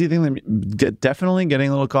 an easy thing, definitely getting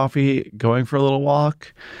a little coffee, going for a little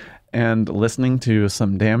walk, and listening to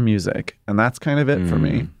some damn music. And that's kind of it for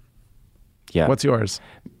me. Yeah. What's yours?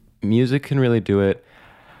 Music can really do it.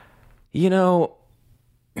 You know,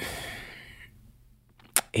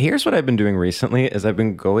 here's what I've been doing recently is I've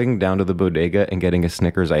been going down to the bodega and getting a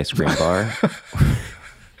Snickers ice cream bar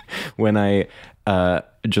when I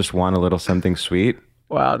just want a little something sweet.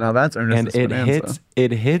 Wow, now that's Earnestness. And Bonanza.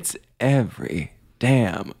 it hits every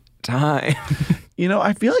damn time. You know,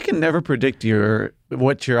 I feel like I can never predict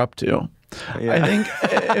what you're up to. Yeah. I think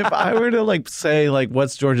if I were to like say like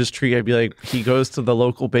what's George's treat, I'd be like he goes to the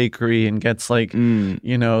local bakery and gets like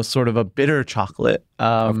you know, sort of a bitter chocolate.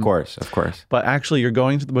 Of course. But actually, you're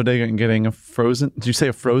going to the bodega and getting a frozen. Did you say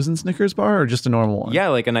a frozen Snickers bar or just a normal one? Yeah,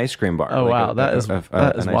 like an ice cream bar. Oh like wow, that is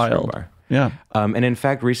wild. Bar. Yeah. And in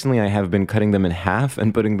fact, recently I have been cutting them in half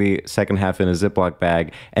and putting the second half in a Ziploc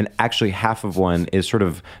bag. And actually half of one is sort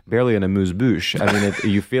of barely in a amuse-bouche. I mean,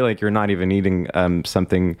 you feel like you're not even eating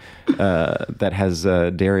something that has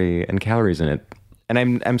dairy and calories in it. And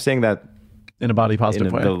I'm saying that in a body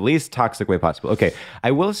positive way. The least toxic way possible. Okay.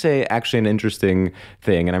 I will say actually an interesting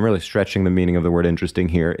thing, and I'm really stretching the meaning of the word interesting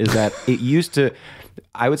here, is that it used to,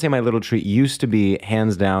 I would say my little treat used to be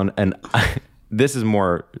hands down this is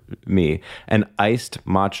more me, an iced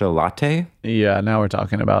matcha latte. Yeah, now we're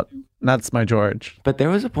talking about, that's my George. But there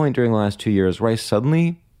was a point during the last 2 years where I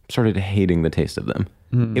suddenly started hating the taste of them.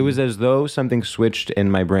 It was as though something switched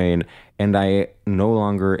in my brain and I no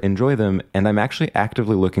longer enjoy them. And I'm actually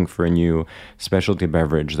actively looking for a new specialty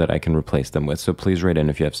beverage that I can replace them with. So please write in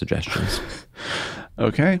if you have suggestions.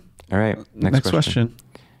 Okay. All right. Next question.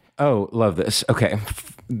 Oh, love this. Okay.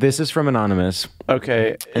 This is from Anonymous.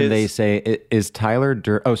 Okay. And they say, is Tyler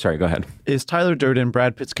Durden... Oh, sorry. Go ahead. Is Tyler Durden,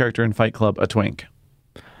 Brad Pitt's character in Fight Club, a twink?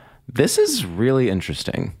 This is really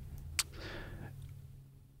interesting.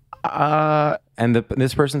 And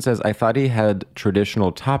this person says, I thought he had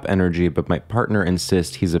traditional top energy, but my partner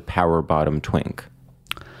insists he's a power bottom twink.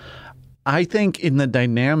 I think in the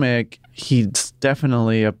dynamic, he's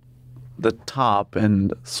definitely the top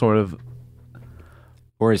and sort of...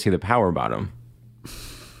 Or is he the power bottom?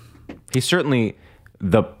 He's certainly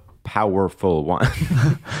the powerful one.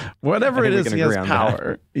 Whatever it is, he has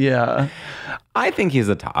power. That. Yeah. I think he's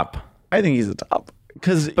the top. I think he's the top.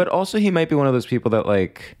 But also he might be one of those people that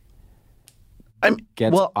like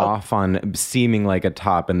gets off on seeming like a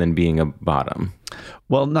top and then being a bottom.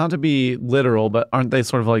 Well, not to be literal, but aren't they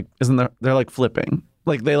sort of like, they're like flipping.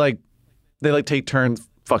 Like they take turns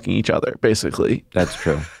fucking each other, basically. That's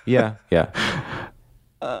true. Yeah.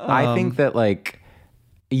 I think that like,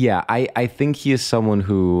 yeah, I think he is someone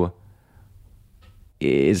who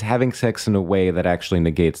is having sex in a way that actually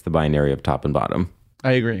negates the binary of top and bottom.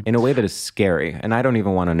 I agree. In a way that is scary, and I don't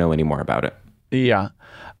even want to know any more about it. Yeah.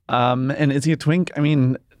 And is he a twink? I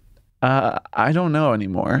mean, I don't know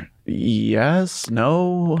anymore. Yes,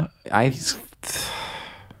 no. I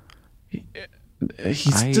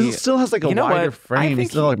He still has like a wider frame. He's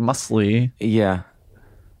still like muscly. Yeah.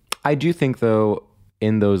 I do think, though,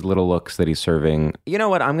 in those little looks that he's serving, you know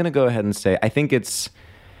what? I'm going to go ahead and say, I think it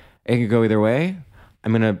could go either way.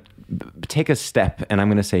 I'm going to take a step and I'm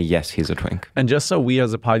going to say, yes, he's a twink. And just so we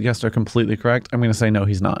as a podcast are completely correct, I'm going to say, no,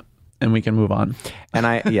 he's not. And we can move on.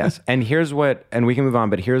 And yes. And we can move on,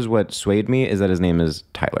 but here's what swayed me is that his name is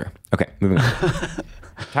Tyler. Okay, moving on.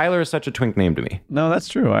 Tyler is such a twink name to me. No, that's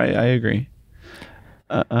true. I agree.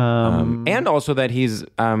 And also that he's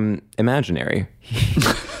imaginary.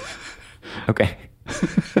 Okay.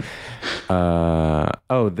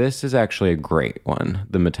 This is actually a great one.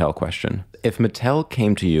 The Mattel question. If Mattel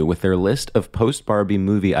came to you with their list of post-Barbie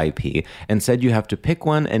movie IP and said you have to pick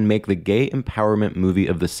one and make the gay empowerment movie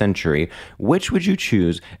of the century, which would you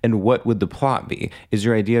choose and what would the plot be? Is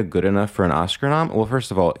your idea good enough for an Oscar nom? Well, first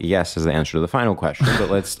of all, yes is the answer to the final question, but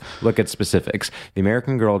let's look at specifics. The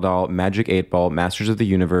American Girl doll, Magic 8 Ball, Masters of the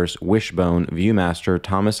Universe, Wishbone, Viewmaster,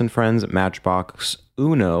 Thomas and Friends, Matchbox,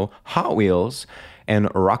 Uno, Hot Wheels, and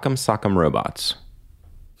Rock'em Sock'em Robots.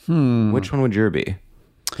 Which one would yours be?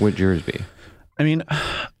 I mean,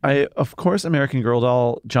 of course American Girl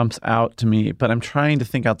doll jumps out to me, but I'm trying to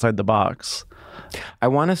think outside the box. I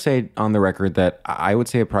want to say on the record that I would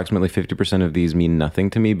say approximately 50% of these mean nothing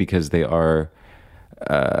to me because they are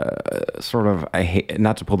sort of, I hate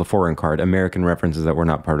not to pull the foreign card, American references that were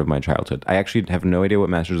not part of my childhood. I actually have no idea what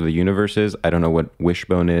Masters of the Universe is. I don't know what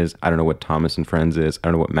Wishbone is. I don't know what Thomas and Friends is. I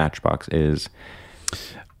don't know what Matchbox is.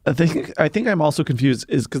 I think I'm also confused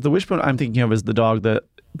is because the Wishbone I'm thinking of is the dog that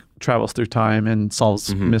travels through time and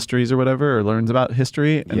solves mysteries or whatever, or learns about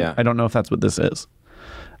history. And I don't know if that's what this is.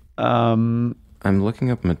 I'm looking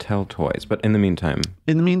up Mattel toys, but in the meantime,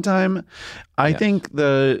 I think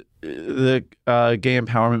the gay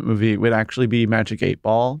empowerment movie would actually be Magic 8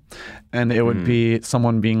 Ball, and it would be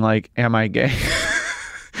someone being like, "Am I gay?"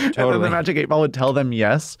 Totally. And then the Magic 8 Ball would tell them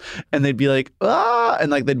yes, and they'd be like, "Ah!" And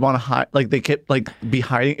like they'd want to hide, like they kept like be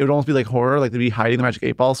hiding. It would almost be like horror, like they'd be hiding the Magic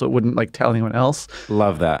 8 Ball, so it wouldn't like tell anyone else.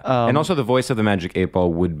 Love that. And also the voice of the Magic 8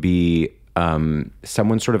 Ball would be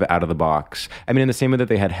someone sort of out of the box. I mean, in the same way that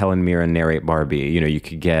they had Helen Mirren narrate Barbie, you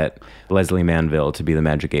could get Leslie Manville to be the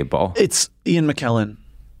Magic 8 Ball. It's Ian McKellen.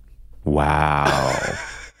 Wow.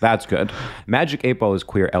 That's good. Magic 8 Ball is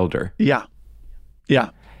queer elder. Yeah.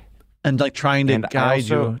 And like trying to guide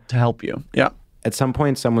you to help you. Yeah. At some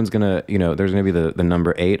point, someone's going to, there's going to be the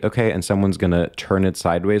number 8, okay? And someone's going to turn it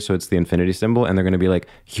sideways so it's the infinity symbol, and they're going to be like,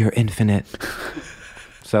 "You're infinite."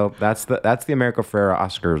 So that's the America Ferrera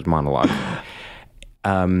Oscars monologue.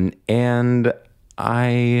 And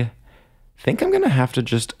I think I'm going to have to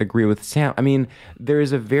just agree with Sam. I mean, there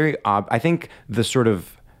is a very I think the sort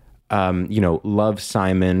of Love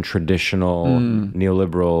Simon traditional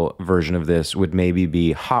neoliberal version of this would maybe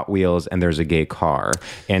be Hot Wheels and there's a gay car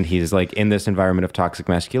and he's like in this environment of toxic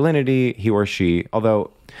masculinity, he or she, although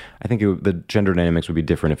I think the gender dynamics would be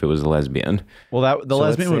different if it was a lesbian. Well, the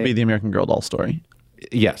lesbian would be the American Girl doll story.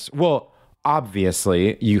 Yes. Well,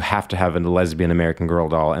 obviously you have to have a lesbian American Girl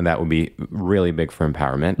doll and that would be really big for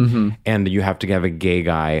empowerment. And you have to have a gay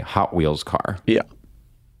guy Hot Wheels car. Yeah.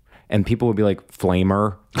 And people would be like,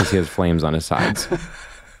 "Flamer," because he has flames on his sides.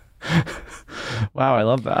 Wow, I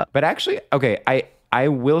love that. But actually, okay, I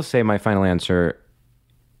will say my final answer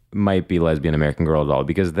might be Lesbian American Girl doll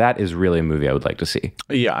because that is really a movie I would like to see.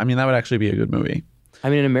 Yeah, I mean, that would actually be a good movie. I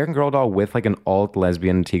mean, an American Girl doll with like an alt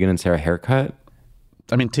lesbian Tegan and Sarah haircut.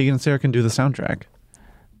 I mean, Tegan and Sarah can do the soundtrack.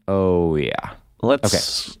 Oh, yeah.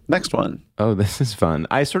 Next one. Oh, this is fun.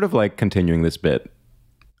 I sort of like continuing this bit.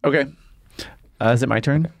 Okay. Is it my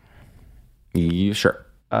turn? Sure.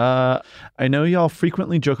 I know y'all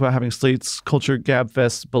frequently joke about having Slate's Culture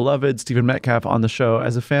Gabfest beloved Stephen Metcalf on the show.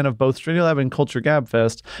 As a fan of both Streamlab and Culture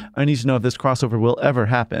Gabfest, I need to know if this crossover will ever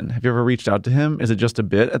happen. Have you ever reached out to him? Is it just a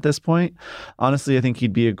bit at this point? Honestly, I think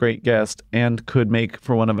he'd be a great guest and could make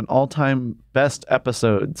for one of an all-time best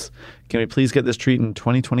episodes. Can we please get this treat in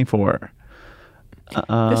 2024?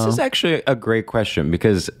 This is actually a great question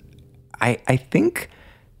because I think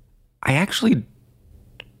I actually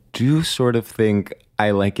do sort of think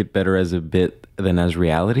I like it better as a bit than as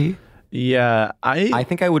reality. Yeah, I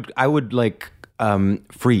think I would like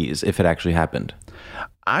freeze if it actually happened.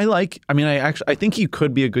 I think he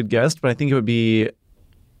could be a good guest, but I think it would be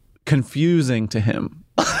confusing to him.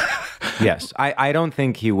 Yes, I don't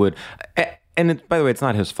think he would. And by the way, it's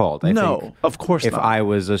not his fault. I think of course if not. I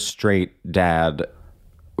was a straight dad,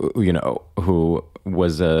 who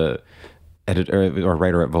was a editor or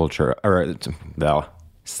writer at Vulture or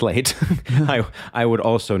Slate, I would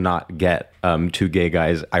also not get two gay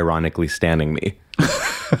guys ironically standing me.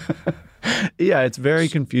 Yeah, it's very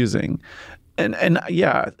confusing. And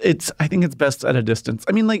yeah, I think it's best at a distance.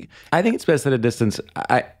 I mean, like, I think it's best at a distance.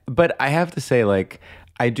 But I have to say, like,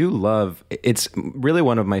 I do love, it's really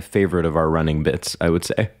one of my favorite of our running bits, I would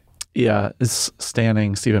say. yeah, is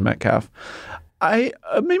standing Stephen Metcalf.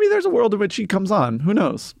 Maybe there's a world in which he comes on. Who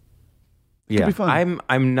knows? Yeah, be fun.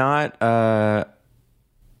 I'm not, not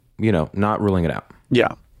ruling it out. Yeah.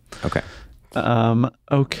 Okay.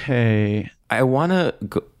 Okay. I want to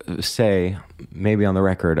say, maybe on the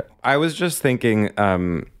record, I was just thinking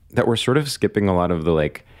that we're sort of skipping a lot of the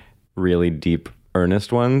like really deep,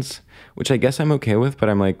 earnest ones, which I guess I'm okay with, but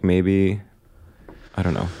I'm like, maybe, I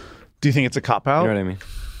don't know. Do you think it's a cop-out? You know what I mean?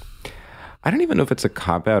 I don't even know if it's a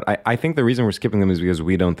cop-out. I think the reason we're skipping them is because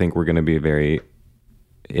we don't think we're going to be very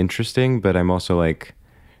interesting, but I'm also like,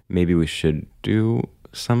 maybe we should do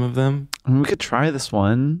some of them. I mean, we could try this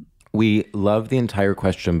one. We love the entire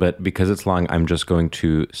question, but because it's long, I'm just going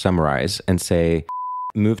to summarize and say,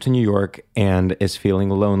 moved to New York and is feeling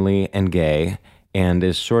lonely and gay and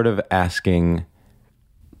is sort of asking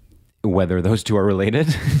whether those two are related.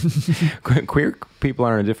 Queer people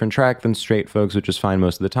are on a different track than straight folks, which is fine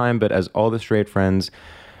most of the time, but as all my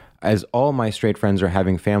straight friends are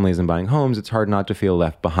having families and buying homes, it's hard not to feel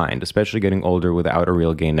left behind, especially getting older without a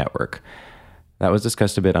real gay network. That was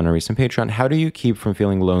discussed a bit on a recent Patreon. How do you keep from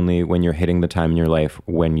feeling lonely when you're hitting the time in your life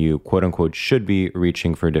when you, quote unquote, should be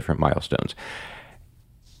reaching for different milestones?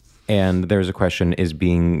 And there's a question, is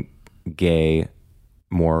being gay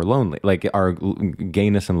more lonely? Like, are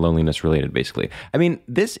gayness and loneliness related, basically? I mean,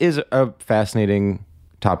 this is a fascinating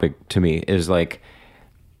topic to me, is like,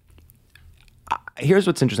 here's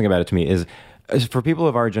what's interesting about it to me is for people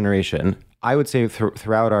of our generation, I would say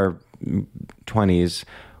throughout our 20s,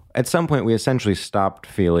 at some point we essentially stopped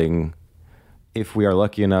feeling, if we are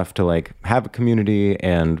lucky enough to like have a community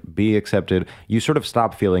and be accepted, you sort of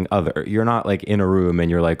stop feeling other. You're not like in a room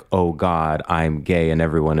and you're like, oh God, I'm gay, and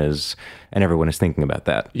everyone is thinking about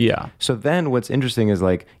that. Yeah. So then what's interesting is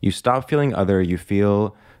like you stop feeling other, you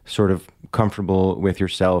feel sort of comfortable with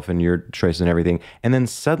yourself and your choices and everything. And then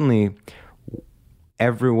suddenly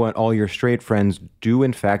all your straight friends do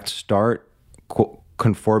in fact start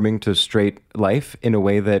conforming to straight life in a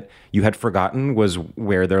way that you had forgotten was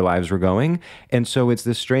where their lives were going. And so it's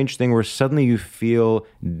this strange thing where suddenly you feel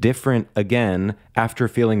different again after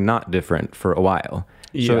feeling not different for a while.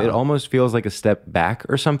 Yeah. So it almost feels like a step back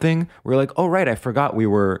or something. We're like, oh, right, I forgot we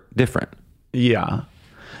were different. Yeah.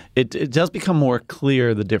 It does become more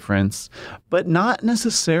clear, the difference, but not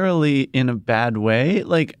necessarily in a bad way.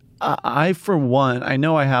 Like, I for one, I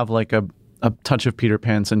know I have like a touch of Peter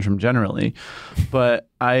Pan syndrome generally, but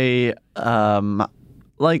I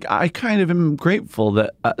kind of am grateful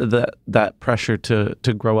that that pressure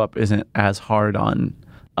to grow up isn't as hard on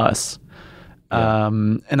us. Yeah.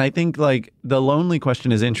 And I think like the lonely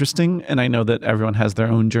question is interesting, and I know that everyone has their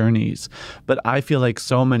own journeys, but I feel like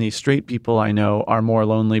so many straight people I know are more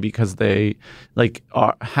lonely because they like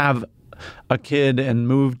have a kid and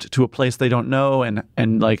moved to a place they don't know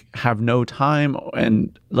and like have no time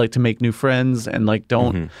and like to make new friends and like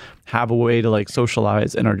don't have a way to like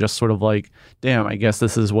socialize and are just sort of like, damn, I guess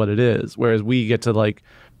this is what it is. Whereas we get to like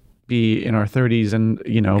be in our 30s and,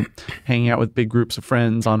 you know, hanging out with big groups of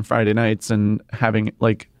friends on Friday nights and having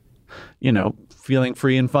like, you know, feeling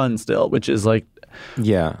free and fun still, which is like,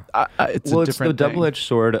 yeah, it's the double-edged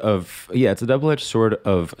sword of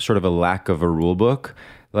sort of a lack of a rule book.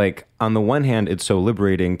 Like, on the one hand, it's so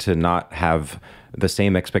liberating to not have the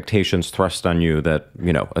same expectations thrust on you that,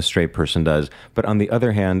 you know, a straight person does. But on the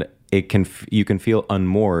other hand, you can feel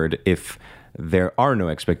unmoored if there are no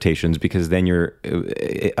expectations, because then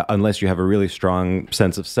unless you have a really strong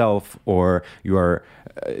sense of self or you are,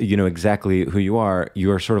 you know, exactly who you are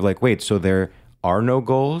sort of like, wait, so there are no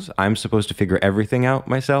goals? I'm supposed to figure everything out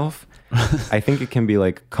myself? I think it can be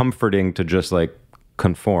like comforting to just like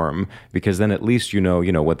conform, because then at least you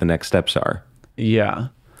know what the next steps are. Yeah,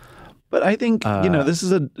 but I think this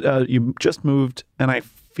is you just moved, and I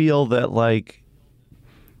feel that like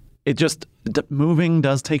moving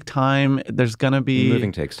does take time. There's gonna be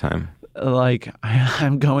moving takes time. Like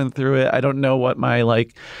I'm going through it. I don't know what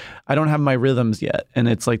I don't have my rhythms yet, and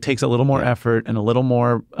it's like takes a little more effort and a little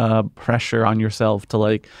more pressure on yourself to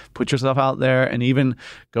like put yourself out there and even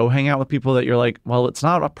go hang out with people that you're like, well, it's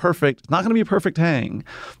not going to be a perfect hang,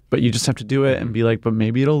 but you just have to do it and be like, but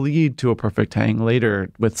maybe it'll lead to a perfect hang later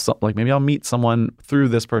with like maybe I'll meet someone through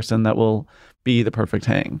this person that will be the perfect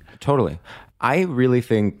hang. Totally. I really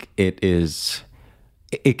think it's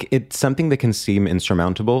something that can seem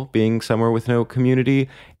insurmountable, being somewhere with no community,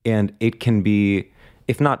 and it can be,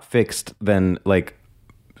 if not fixed, then like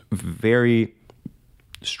very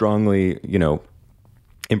strongly,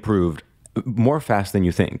 improved more fast than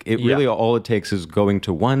you think. It really, all it takes is going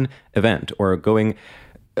to one event or going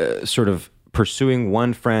sort of pursuing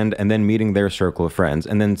one friend and then meeting their circle of friends.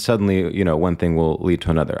 And then suddenly, one thing will lead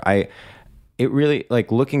to another. It really,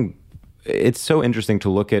 it's so interesting to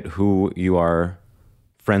look at who we are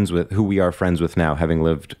friends with now, having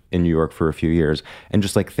lived in New York for a few years, and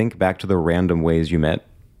just think back to the random ways you met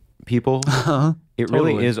people. It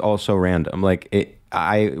Totally. really is all so random.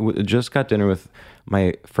 Just got dinner with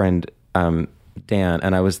my friend Dan,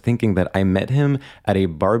 and I was thinking that I met him at a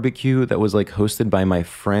barbecue that was hosted by my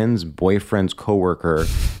friend's boyfriend's coworker.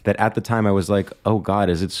 That at the time I was like, oh God,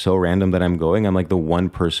 is it so random that I'm going? I'm the one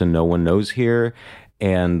person no one knows here,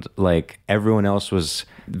 and everyone else was,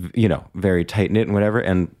 very tight knit and whatever.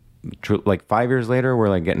 And 5 years later,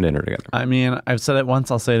 we're getting dinner together. I mean, I've said it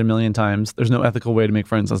once, I'll say it a million times. There's no ethical way to make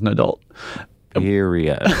friends as an adult.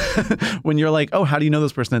 Period. When you're oh, how do you know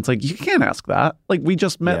this person? It's you can't ask that. We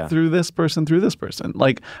just met through this person.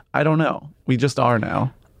 I don't know. We just are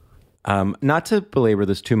now. Not to belabor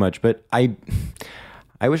this too much, but I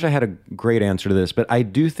wish I had a great answer to this, but I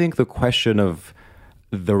do think the question of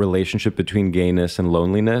the relationship between gayness and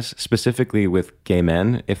loneliness, specifically with gay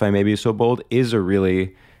men, if I may be so bold, is a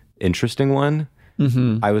really interesting one.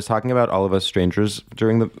 Mm-hmm. I was talking about All of Us Strangers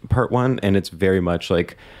during the part one, and it's very much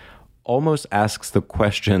almost asks the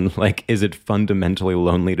question, is it fundamentally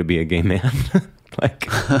lonely to be a gay man?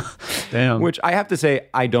 Damn. Which I have to say,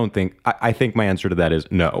 I don't think, I think my answer to that is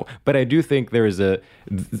no. But I do think there's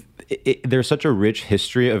such a rich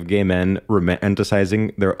history of gay men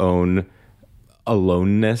romanticizing their own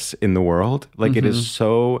aloneness in the world. It is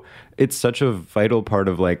it's such a vital part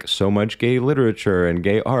of so much gay literature and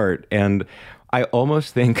gay art. And I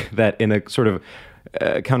almost think that in a sort of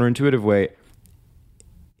counterintuitive way,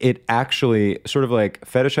 it actually sort of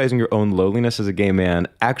fetishizing your own loneliness as a gay man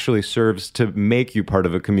actually serves to make you part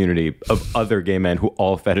of a community of other gay men who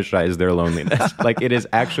all fetishize their loneliness. It is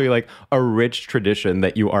actually a rich tradition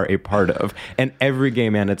that you are a part of. And every gay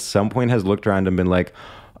man at some point has looked around and been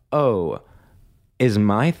oh, is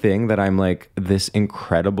my thing that I'm this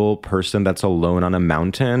incredible person that's alone on a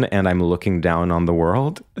mountain and I'm looking down on the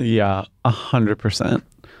world? Yeah, 100%.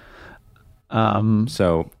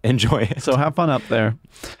 So enjoy it. So have fun up there.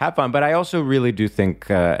 Have fun. But I also really do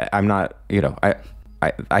think I'm not,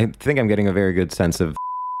 I think I'm getting a very good sense of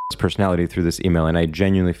personality through this email, and I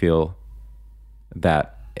genuinely feel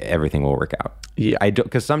that everything will work out. Yeah. I don't,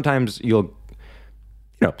 because sometimes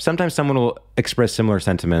sometimes someone will express similar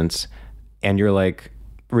sentiments and you're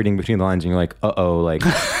reading between the lines and you're uh-oh,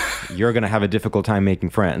 you're going to have a difficult time making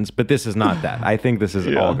friends. But this is not that. I think this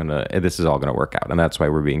is all going to work out. And that's why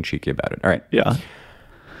we're being cheeky about it. All right. Yeah.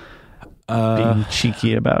 Being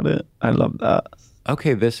cheeky about it. I love that.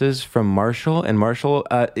 Okay, this is from Marshall. And Marshall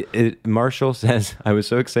says, I was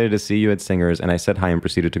so excited to see you at Singers, and I said hi and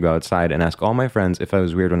proceeded to go outside and ask all my friends if I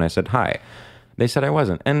was weird when I said hi. They said I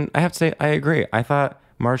wasn't. And I have to say, I agree. I thought,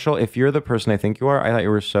 Marshall, if you're the person I think you are, I thought you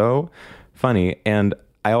were so funny. And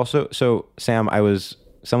I also, Sam,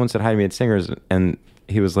 someone said hi to me at Singers, and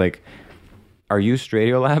he was like, are you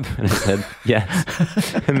Stradiolab? And I said,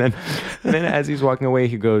 yes. and then as he's walking away,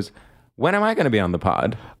 he goes, when am I going to be on the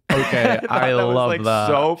pod? Okay, I love that.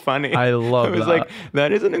 So funny. I love that. It was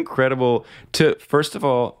that is an incredible, first of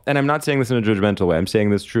all, and I'm not saying this in a judgmental way, I'm saying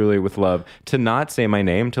this truly with love, to not say my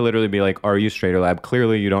name, to literally be are you Stradiolab?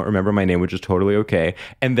 Clearly you don't remember my name, which is totally okay.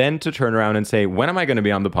 And then to turn around and say, when am I going to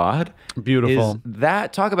be on the pod? Beautiful.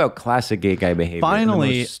 Talk about classic gay guy behavior. Finally,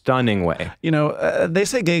 in the most stunning way. They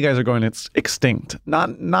say gay guys are going extinct.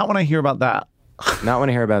 Not when I hear about that. Not when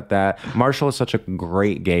I hear about that. Marshall is such a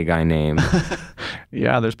great gay guy name.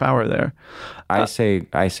 Yeah, there's power there. I say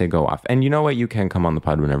go off. And you know what? You can come on the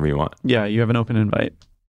pod whenever you want. Yeah, you have an open invite.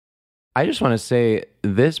 I just want to say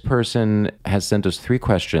this person has sent us 3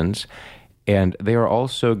 questions, and they are all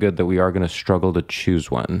so good that we are going to struggle to choose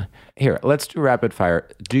one. Here, let's do rapid fire.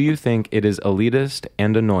 Do you think it is elitist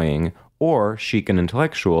and annoying or chic and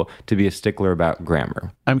intellectual to be a stickler about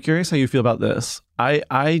grammar? I'm curious how you feel about this.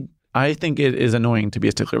 I think it is annoying to be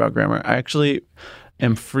a stickler about grammar. I actually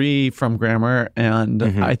am free from grammar, and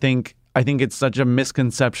I think it's such a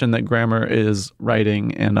misconception that grammar is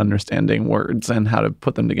writing and understanding words and how to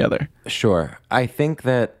put them together. Sure. I think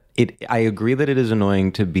that I agree that it is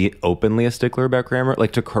annoying to be openly a stickler about grammar,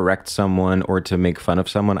 to correct someone or to make fun of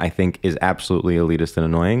someone, I think is absolutely elitist and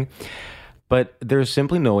annoying. But there's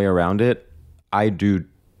simply no way around it. I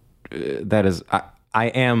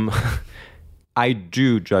am I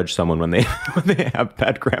do judge someone when they when they have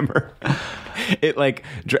bad grammar.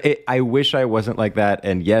 I wish I wasn't like that.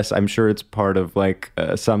 And yes, I'm sure it's part of like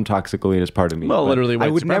some toxic elitist part of me. Well, literally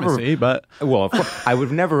white supremacy, but well, of course, I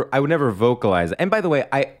would never vocalize it. And by the way,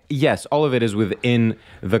 yes, all of it is within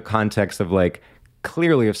the context of like,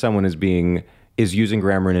 clearly if someone is using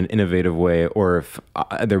grammar in an innovative way, or if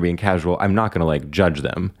they're being casual, I'm not going to like judge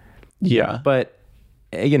them. Yeah. But,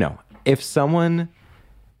 if someone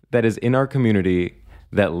that is in our community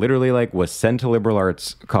that literally like was sent to liberal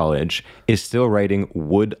arts college is still writing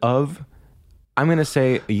would of, I'm going to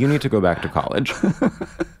say you need to go back to college.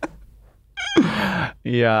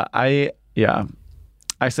 I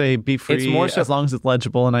say be free. It's more so, as long as it's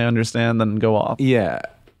legible and I understand, then go off. Yeah.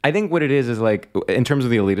 I think what it is like, in terms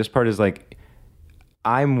of the elitist part, is like,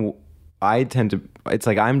 it's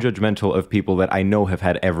like I'm judgmental of people that I know have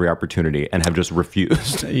had every opportunity and have just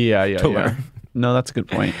refused to learn. No, that's a good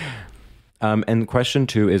point. And question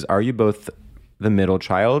 2 is, are you both the middle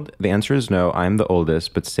child? The answer is no. I'm the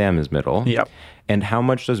oldest, but Sam is middle. Yep. And how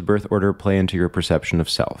much does birth order play into your perception of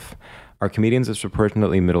self? Are comedians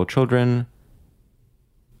disproportionately middle children?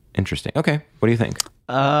 Interesting. Okay. What do you think?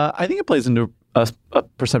 I think it plays into a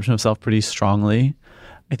perception of self pretty strongly.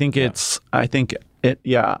 I think I was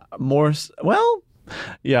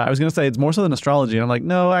going to say it's more so than astrology. And I'm like,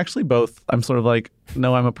 no, actually both. I'm sort of like,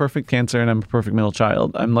 no, I'm a perfect Cancer and I'm a perfect middle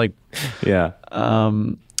child. I'm like, yeah.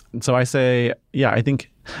 So I say, I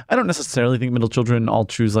don't necessarily think middle children all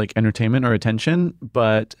choose like entertainment or attention,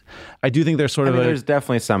 but I do think there's there's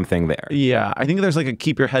definitely something there. Yeah. I think there's like a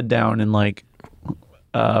keep your head down and like,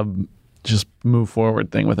 just move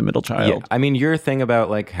forward thing with a middle child. Yeah. I mean, your thing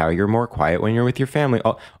about like how you're more quiet when you're with your family,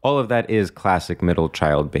 all of that is classic middle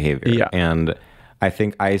child behavior. Yeah. And I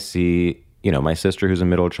think I see, my sister who's a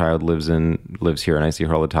middle child lives here, and I see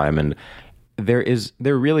her all the time. And there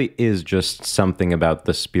really is just something about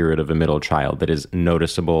the spirit of a middle child that is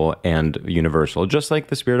noticeable and universal, just like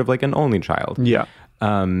the spirit of like an only child. Yeah.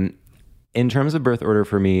 In terms of birth order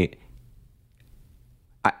for me,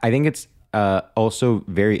 I think it's also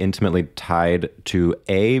very intimately tied to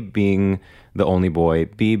A, being the only boy,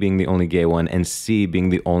 B, being the only gay one, and C,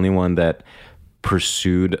 being the only one that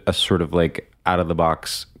pursued a sort of like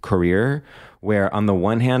out-of-the-box career, where on the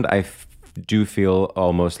one hand, I do feel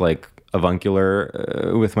almost like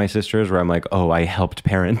avuncular with my sisters, where I'm like, oh, I helped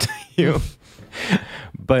parent you.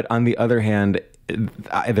 But on the other hand,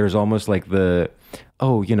 there's almost like the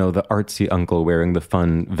artsy uncle wearing the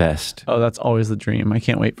fun vest. Oh, that's always the dream. I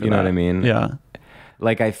can't wait for that. You know what I mean? Yeah.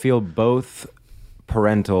 Like, I feel both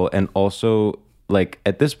parental and also, like,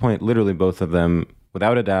 at this point, literally both of them,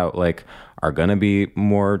 without a doubt, like, are going to be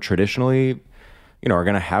more traditionally, are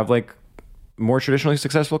going to have, like, more traditionally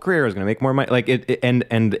successful careers, going to make more money. Like,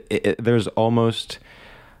 there's almost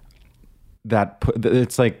that,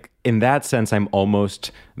 it's like, in that sense, I'm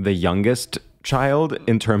almost the youngest child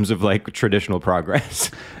in terms of like traditional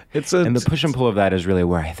progress. And the push and pull of that is really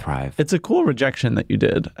where I thrive. It's a cool rejection that you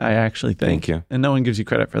did, I actually think. Thank you. And no one gives you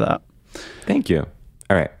credit for that. Thank you.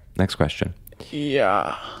 All right, next question.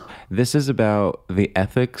 Yeah. This is about the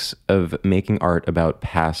ethics of making art about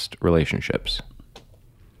past relationships.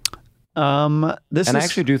 I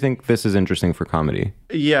actually do think this is interesting for comedy.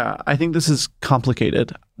 Yeah, I think this is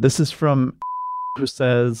complicated. This is from who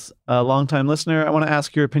says, a longtime listener, I want to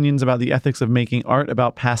ask your opinions about the ethics of making art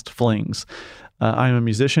about past flings. I'm a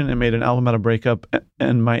musician and made an album about a breakup,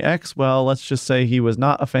 and my ex, well, let's just say he was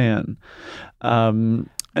not a fan.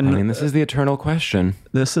 This is the eternal question.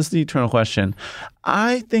 This is the eternal question.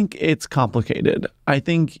 I think it's complicated. I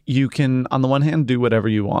think you can, on the one hand, do whatever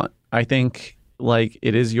you want. I think, like,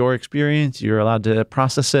 it is your experience. You're allowed to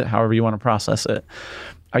process it however you want to process it.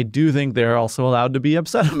 I do think they're also allowed to be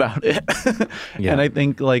upset about it. Yeah. And I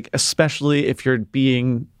think, like, especially if you're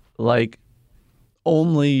being, like,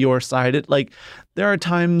 only your side, like, there are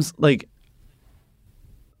times, like,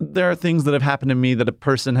 there are things that have happened to me that a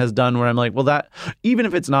person has done where I'm like, well, that, even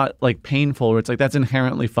if it's not like painful, where it's like, that's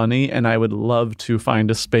inherently funny and I would love to find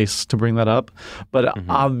a space to bring that up. But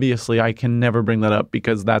obviously I can never bring that up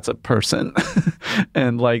because that's a person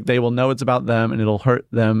and like, they will know it's about them and it'll hurt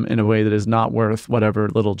them in a way that is not worth whatever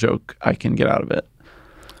little joke I can get out of it.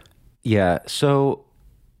 Yeah. So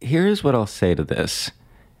here's what I'll say to this.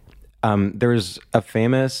 There's a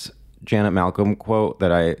famous Janet Malcolm quote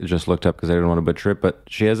that I just looked up because I didn't want to butcher it, but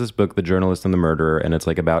she has this book, The Journalist and the Murderer, and it's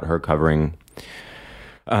like about her covering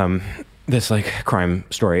this like crime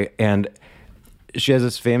story. And she has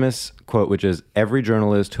this famous quote, which is, every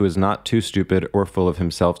journalist who is not too stupid or full of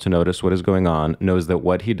himself to notice what is going on knows that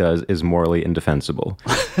what he does is morally indefensible.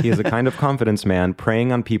 He is a kind of confidence man,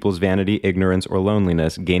 preying on people's vanity, ignorance, or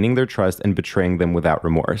loneliness, gaining their trust and betraying them without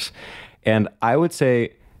remorse. And I would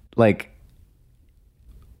say, like,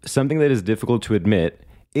 something that is difficult to admit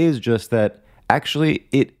is just that actually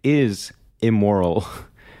it is immoral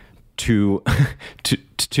to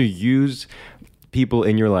use people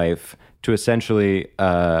in your life to essentially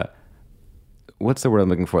what's the word I'm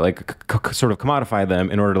looking for? Like sort of commodify them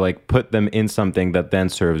in order to like put them in something that then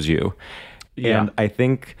serves you. Yeah. And I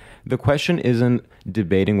think the question isn't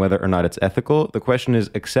debating whether or not it's ethical. The question is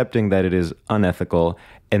accepting that it is unethical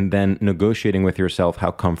and then negotiating with yourself how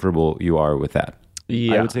comfortable you are with that.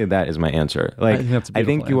 Yeah. I would say that is my answer. Like, I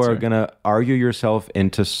think you are going to argue yourself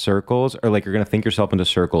into circles, or like you're going to think yourself into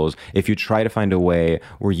circles if you try to find a way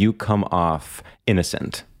where you come off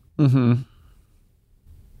innocent. Mm-hmm.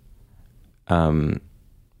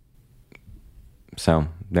 So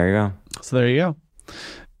there you go.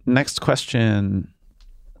 Next question.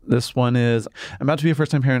 This one is, I'm about to be a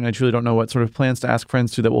first-time parent and I truly don't know what sort of plans to ask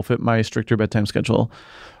friends to that will fit my stricter bedtime schedule.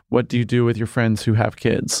 What do you do with your friends who have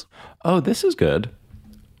kids? Oh, this is good.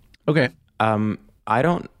 Okay.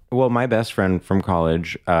 My best friend from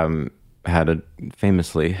college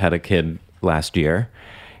famously had a kid last year,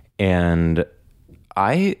 and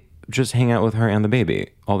I just hang out with her and the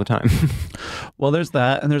baby all the time. Well, there's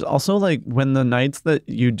that. And there's also like when the nights that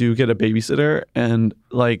you do get a babysitter, and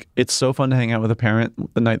like it's so fun to hang out with a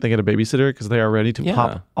parent the night they get a babysitter because they are ready to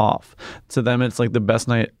pop off. To them, it's like the best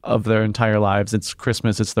night of their entire lives. It's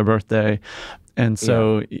Christmas, it's their birthday. And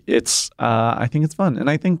so it's, I think it's fun. And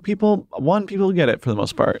I think people get it for the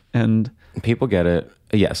most part. And people get it.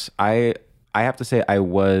 Yes. I have to say I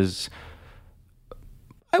would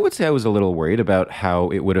say I was a little worried about how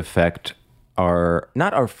it would affect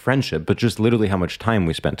not our friendship, but just literally how much time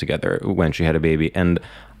we spent together when she had a baby. And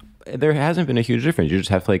there hasn't been a huge difference. You just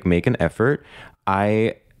have to like make an effort.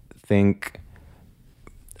 I think,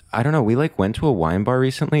 I don't know, we like went to a wine bar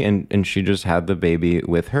recently and she just had the baby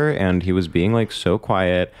with her and he was being like so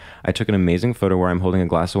quiet. I took an amazing photo where I'm holding a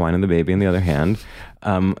glass of wine and the baby in the other hand.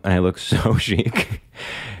 And I look so chic.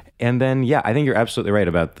 And then, yeah, I think you're absolutely right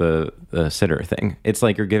about the sitter thing. It's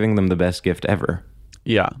like you're giving them the best gift ever.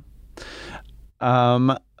 Yeah.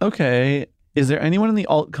 Okay. Is there anyone in the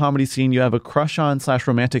alt comedy scene you have a crush on /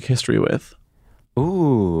 romantic history with?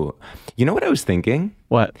 Ooh. You know what I was thinking?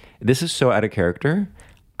 What? This is so out of character.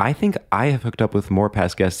 I think I have hooked up with more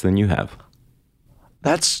past guests than you have.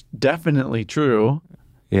 That's definitely true.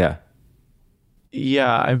 Yeah.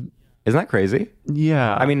 Yeah. Isn't that crazy?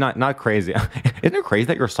 Yeah. I mean, not crazy. Isn't it crazy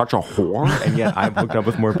that you're such a whore and yet I've hooked up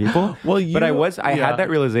with more people? Well, I had that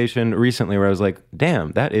realization recently where I was like,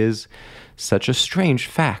 damn, that is such a strange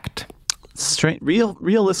fact. Real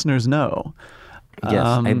listeners know. Yes,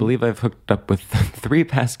 I believe I've hooked up with 3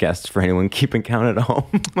 past guests for anyone keeping count at home.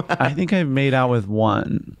 I think I've made out with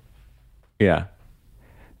 1. Yeah.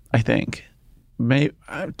 I think. I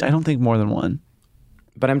don't think more than 1.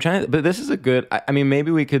 But this is a good, I mean,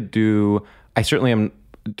 maybe we could do, I certainly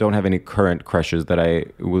don't have any current crushes that I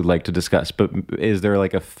would like to discuss, but is there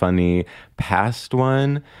like a funny past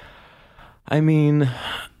one? I mean,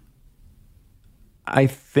 I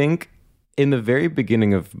think in the very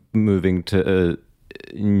beginning of moving to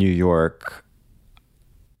New York,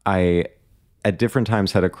 I at different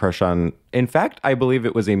times had a crush on, in fact, I believe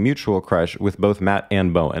it was a mutual crush with both Matt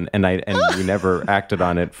and Bowen, and we never acted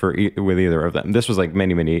on it with either of them. This was like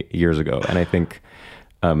many, many years ago, and I think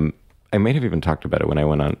I might have even talked about it when I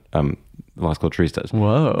went on Law School Turistas.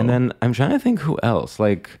 Whoa. And then I'm trying to think who else,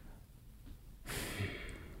 like...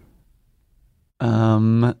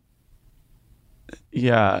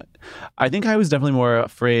 Yeah, I think I was definitely more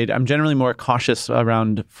afraid. I'm generally more cautious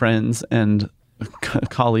around friends and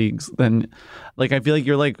colleagues than, like, I feel like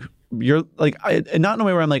you're like not in a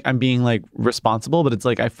way where I'm being like responsible, but it's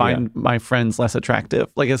like I find my friends less attractive.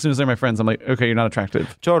 Like as soon as they're my friends, I'm like, okay, you're not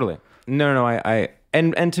attractive. Totally. No.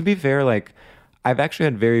 And to be fair, like I've actually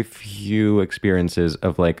had very few experiences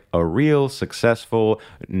of like a real successful,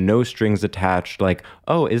 no strings attached. Like,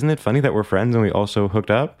 oh, isn't it funny that we're friends and we also hooked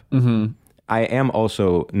up? Mm-hmm. I am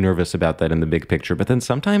also nervous about that in the big picture, but then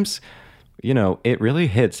sometimes, you know, it really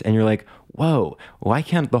hits and you're like, whoa, why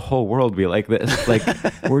can't the whole world be like this? Like,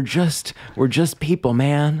 we're just people,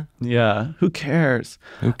 man. Yeah. Who cares?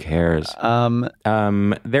 There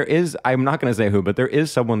is, I'm not going to say who, but there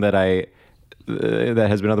is someone that that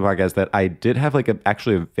has been on the podcast that I did have like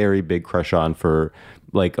actually a very big crush on for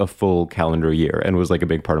like a full calendar year and was like a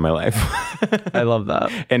big part of my life. I love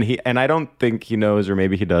that. And I don't think he knows, or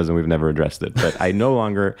maybe he does and we've never addressed it, but I no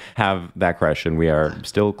longer have that crush and we are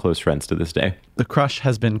still close friends to this day. The crush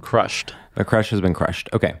has been crushed. The crush has been crushed.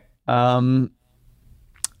 Okay.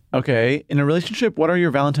 Okay. In a relationship, what are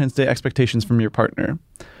your Valentine's Day expectations from your partner?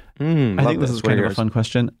 I think this is kind of a fun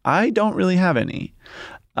question. I don't really have any.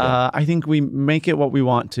 I think we make it what we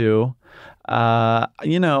want to.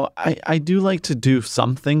 I do like to do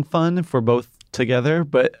something fun if we're both together,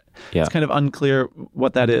 but it's kind of unclear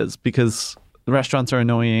what that is because the restaurants are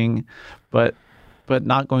annoying, but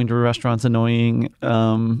not going to a restaurant's annoying.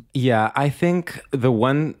 I think the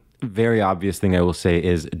one very obvious thing I will say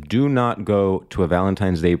is do not go to a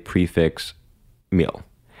Valentine's Day prefix meal.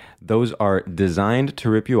 Those are designed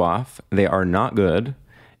to rip you off. They are not good.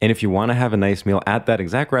 And if you want to have a nice meal at that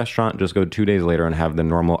exact restaurant, just go 2 days later and have the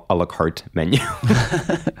normal a la carte menu.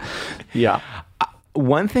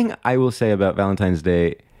 One thing I will say about Valentine's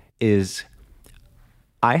Day is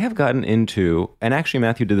I have gotten into, and actually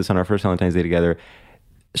Matthew did this on our first Valentine's Day together,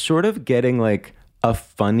 sort of getting like a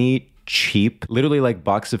funny, cheap, literally like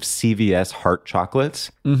box of CVS heart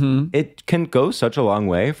chocolates. It can go such a long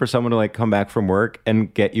way for someone to like come back from work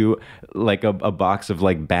and get you like a box of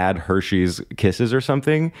like bad Hershey's Kisses or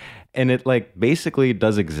something. And it like basically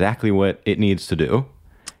does exactly what it needs to do.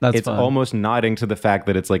 It's fun. Almost nodding to the fact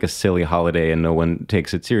that it's like a silly holiday and no one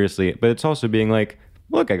takes it seriously. But it's also being like,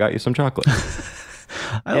 look, I got you some chocolate.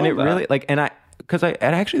 And it really like, and I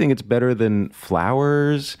actually think it's better than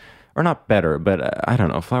flowers. Or not better, but I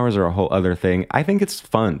don't know. Flowers are a whole other thing. I think it's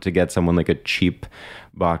fun to get someone like a cheap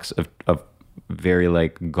box of very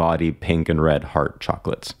like gaudy pink and red heart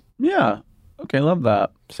chocolates. Yeah. Okay, love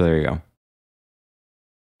that. So there you go.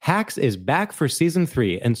 Hacks is back for season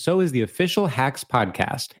 3, and so is the official Hacks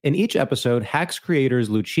podcast. In each episode, Hacks creators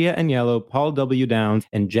Lucia Agnello, Paul W. Downs,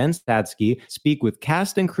 and Jen Statsky speak with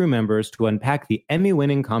cast and crew members to unpack the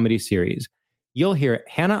Emmy-winning comedy series. You'll hear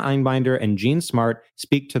Hannah Einbinder and Jean Smart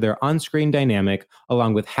speak to their on-screen dynamic,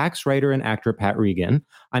 along with Hacks writer and actor Pat Regan,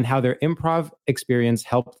 on how their improv experience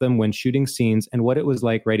helped them when shooting scenes and what it was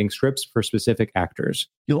like writing scripts for specific actors.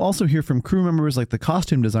 You'll also hear from crew members like the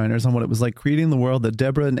costume designers on what it was like creating the world that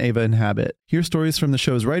Deborah and Ava inhabit. Hear stories from the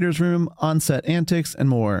show's writer's room, on-set antics, and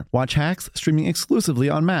more. Watch Hacks streaming exclusively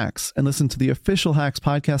on Max, and listen to the official Hacks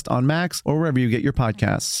podcast on Max or wherever you get your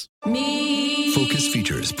podcasts. Focus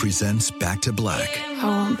Features presents Back to Black. I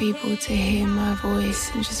want people to hear my voice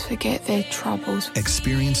and just forget their troubles.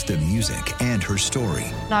 Experience the music and her story.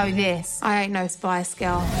 Know this, I ain't no Spice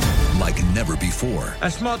Girl. Like never before.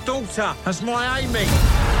 That's my daughter. That's my Amy.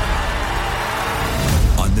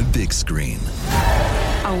 On the big screen.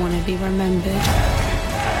 I want to be remembered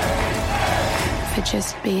for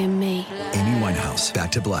just being me. Amy Winehouse,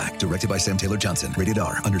 Back to Black, directed by Sam Taylor Johnson. Rated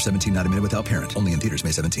R, under 17, not a minute without parent. Only in theaters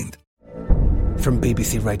May 17th. From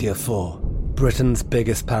BBC Radio 4, Britain's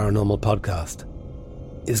biggest paranormal podcast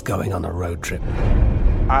is going on a road trip.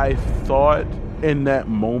 I thought in that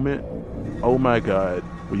moment, oh my God,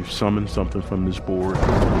 we've summoned something from this board.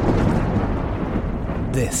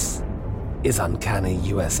 This is Uncanny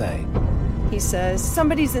USA. He says,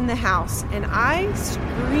 somebody's in the house, and I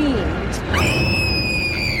screamed.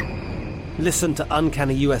 Listen to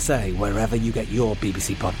Uncanny USA wherever you get your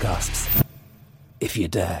BBC podcasts, if you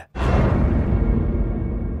dare.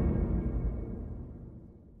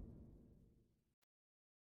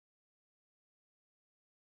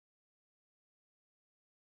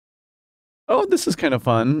 Oh, this is kind of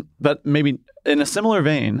fun, but maybe in a similar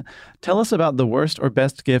vein, tell us about the worst or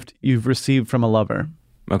best gift you've received from a lover.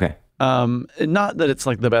 Okay. Not that it's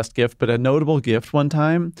like the best gift, but a notable gift one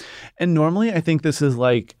time. And normally I think this is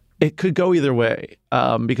like, it could go either way,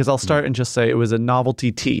 because I'll start and just say it was a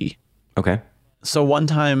novelty tea. Okay. So one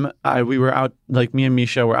time we were out, like me and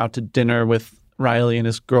Misha were out to dinner with Riley and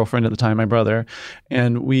his girlfriend at the time, my brother.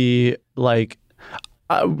 And we like,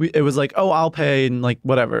 it was like, oh, I'll pay and like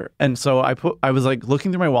whatever. And so I was like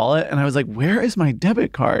looking through my wallet and I was like, where is my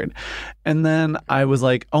debit card? And then I was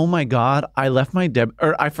like, oh my God, I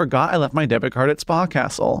forgot I left my debit card at Spa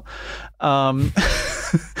Castle. And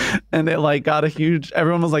it like got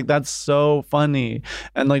everyone was like, that's so funny.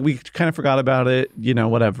 And like, we kind of forgot about it,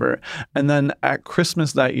 whatever. And then at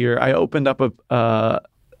Christmas that year, I opened up a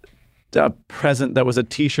present that was a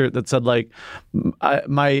t-shirt that said like,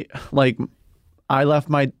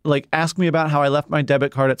 ask me about how I left my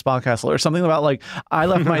debit card at Spa Castle or something about like, I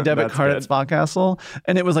left my debit card at Spa Castle.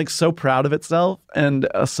 And it was like so proud of itself and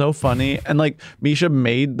so funny. And like Misha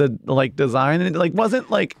made the like design and it wasn't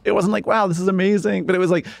like, wow, this is amazing. But it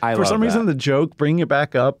was like, for some reason, the joke, bringing it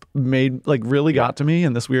back up really got to me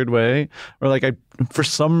in this weird way. Or like it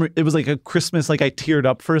was like a Christmas, like I teared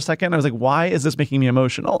up for a second. I was like, why is this making me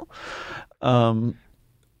emotional?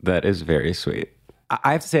 That is very sweet.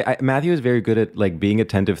 I have to say, Matthew is very good at like being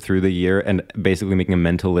attentive through the year and basically making a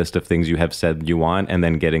mental list of things you have said you want and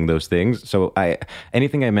then getting those things. So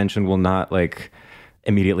anything I mentioned will not like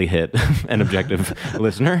immediately hit an objective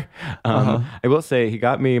listener. I will say he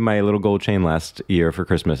got me my little gold chain last year for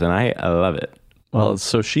Christmas, and I love it. Well, it's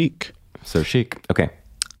so chic. So chic. Okay.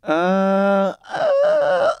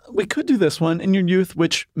 We could do this one. In your youth,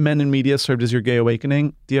 which men in media served as your gay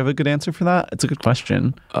awakening? Do you have a good answer for that? It's a good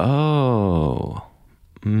question. Oh.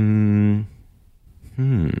 I'm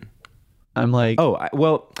like...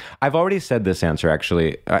 well, I've already said this answer,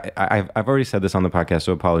 actually. I've already said this on the podcast,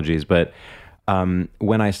 so apologies. But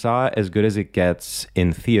when I saw As Good as It Gets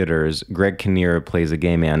in theaters, Greg Kinnear plays a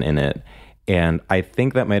gay man in it. And I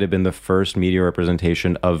think that might have been the first media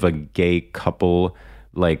representation of a gay couple,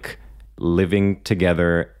 like, living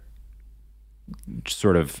together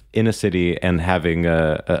sort of in a city and having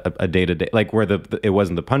a day-to-day, like where it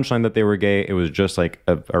wasn't the punchline that they were gay, it was just like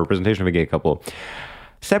a representation of a gay couple.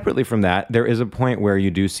 Separately from that, there is a point where you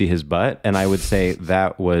do see his butt, and I would say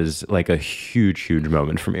that was like a huge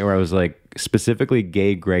moment for me, where I was like, specifically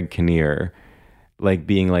gay Greg Kinnear, like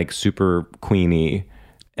being like super queeny,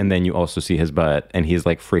 and then you also see his butt, and he's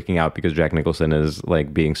like freaking out because Jack Nicholson is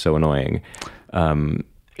like being so annoying.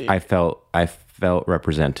 I felt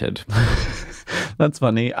represented. That's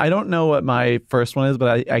funny. I don't know what my first one is,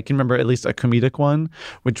 but I can remember at least a comedic one,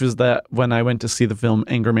 which was that when I went to see the film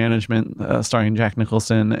Anger Management, starring Jack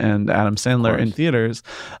Nicholson and Adam Sandler in theaters,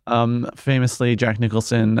 famously Jack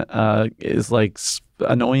Nicholson is like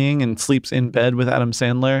annoying and sleeps in bed with Adam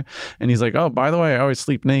Sandler. And he's like, oh, by the way, I always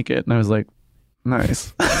sleep naked. And I was like,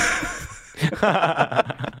 nice.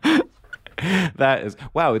 That is,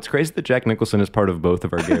 wow, it's crazy that Jack Nicholson is part of both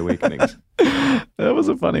of our gay awakenings. That was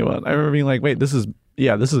a funny one. I remember being like, wait, this is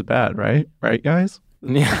bad, right? Right, guys?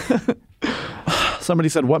 Yeah. Somebody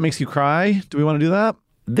said, what makes you cry? Do we want to do that?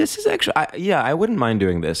 This is actually, I wouldn't mind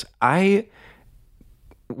doing this. The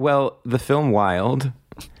film Wild.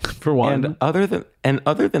 For one. And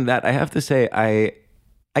other than that, I have to say,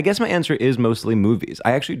 I guess my answer is mostly movies.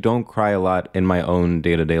 I actually don't cry a lot in my own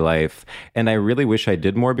day-to-day life, and I really wish I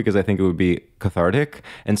did more because I think it would be cathartic.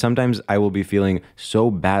 And sometimes I will be feeling so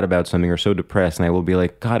bad about something or so depressed, and I will be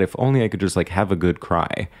like, God, if only I could just like have a good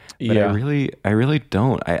cry. But I really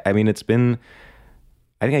don't. I mean, it's been...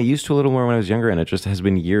 I think I used to a little more when I was younger, and it just has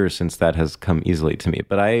been years since that has come easily to me.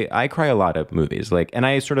 But I cry a lot at movies, like, and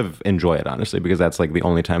I sort of enjoy it, honestly, because that's like the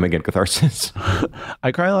only time I get catharsis.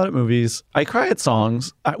 I cry a lot at movies. I cry at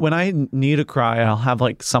songs. When I need to cry, I'll have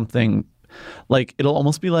like something, like it'll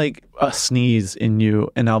almost be like a sneeze in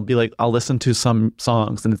you, and I'll be like, I'll listen to some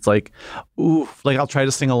songs, and it's like, ooh, like I'll try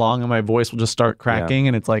to sing along, and my voice will just start cracking,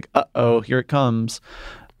 and it's like, uh-oh, here it comes.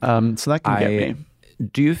 So that can get me.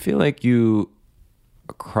 Do you feel like you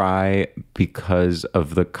cry because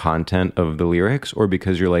of the content of the lyrics, or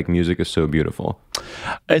because you're like, music is so beautiful?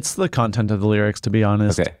 It's the content of the lyrics, to be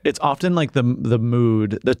honest. Okay. It's often like the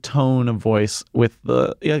mood, the tone of voice with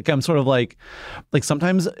the, like, I'm sort of like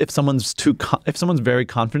sometimes if someone's very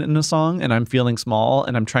confident in a song and I'm feeling small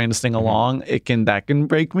and I'm trying to sing along, that can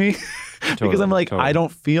break me. Because I'm like, I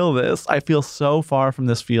don't feel this. I feel so far from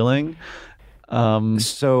this feeling. And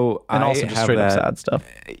also just straight up sad stuff.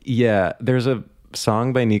 Yeah, there's a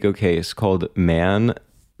song by Nico Case called Man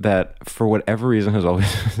that for whatever reason has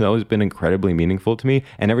always been incredibly meaningful to me,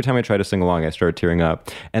 and every time I try to sing along I start tearing up.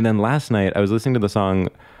 And then last night I was listening to the song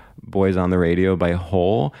Boys on the Radio by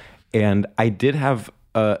Hole, and I did have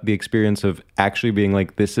the experience of actually being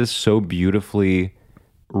like, this is so beautifully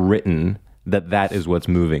written that is what's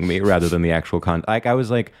moving me rather than the actual content. Like, I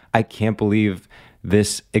was like, I can't believe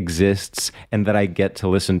this exists and that I get to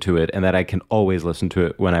listen to it and that I can always listen to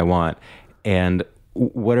it when I want. And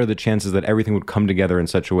what are the chances that everything would come together in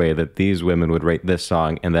such a way that these women would write this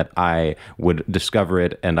song and that I would discover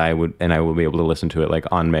it and I will be able to listen to it like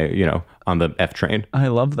on the F train. I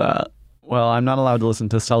love that. Well, I'm not allowed to listen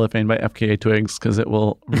to Cellophane by FKA Twigs because it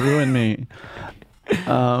will ruin me.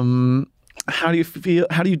 How do you feel?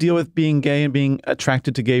 How do you deal with being gay and being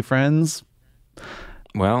attracted to gay friends?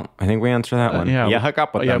 Well, I think we answered that one. Yeah, hook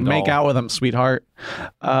up with them. Make out with them, sweetheart.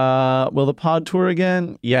 Will the pod tour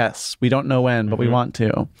again? Yes. We don't know when, but we want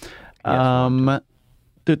to.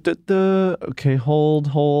 Okay,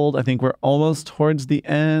 hold. I think we're almost towards the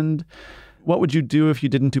end. What would you do if you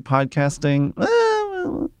didn't do podcasting?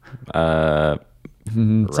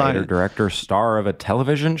 Writer, director, star of a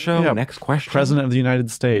television show? Yeah. Next question. President of the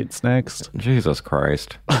United States. Next. Jesus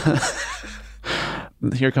Christ.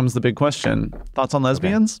 Here comes the big question. Thoughts on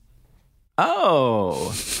lesbians? Okay.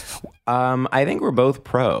 Oh. I think we're both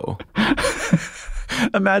pro.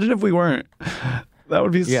 Imagine if we weren't. That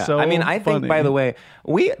would be so I mean, I think, funny. by the way,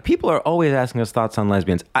 people are always asking us thoughts on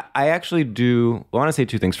lesbians. I actually do want to say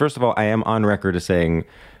two things. First of all, I am on record as saying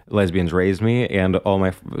lesbians raised me, and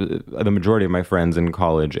the majority of my friends in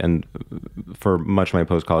college and for much of my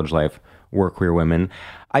post-college life were queer women.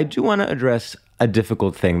 I do want to address a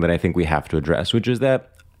difficult thing that I think we have to address, which is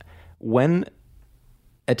that when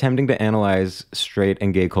attempting to analyze straight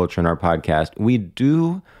and gay culture in our podcast, we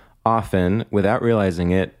do often, without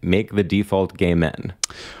realizing it, make the default gay men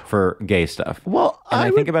for gay stuff. Well, and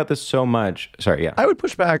I think about this so much. Sorry, yeah. I would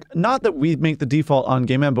push back, not that we make the default on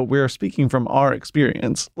gay men, but we're speaking from our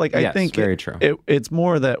experience. Like, I think very true. It's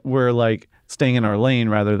more that we're like staying in our lane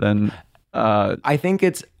rather than... I think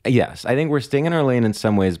we're staying in our lane in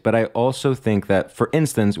some ways, but I also think that, for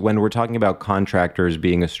instance, when we're talking about contractors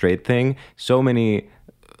being a straight thing, so many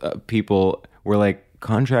people were like,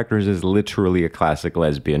 contractors is literally a classic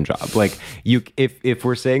lesbian job. Like, if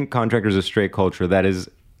we're saying contractors is straight culture,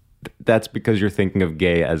 that's because you're thinking of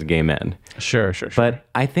gay as gay men. Sure. But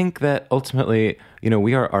I think that ultimately,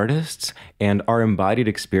 we are artists, and our embodied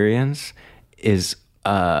experience is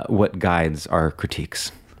what guides our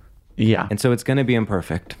critiques. Yeah. And so it's going to be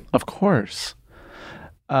imperfect. Of course.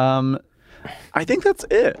 I think that's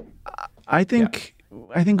it. I think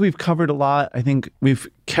we've covered a lot. I think we've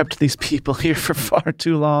kept these people here for far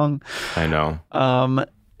too long. I know.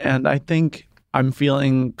 And I think I'm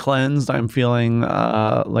feeling cleansed. I'm feeling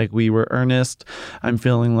like we were earnest. I'm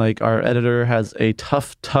feeling like our editor has a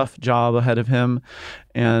tough job ahead of him.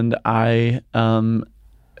 And I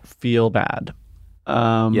feel bad.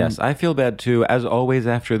 Yes, I feel bad too. As always,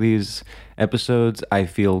 after these episodes, I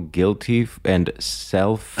feel guilty and and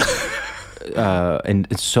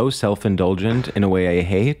it's so self-indulgent in a way I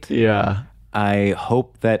hate. Yeah. I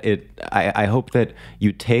hope that I hope that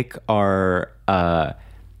you take our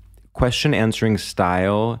question answering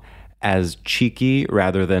style as cheeky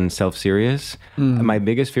rather than self-serious. My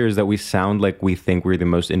biggest fear is that we sound like we think we're the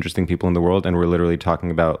most interesting people in the world, and we're literally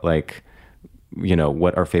talking about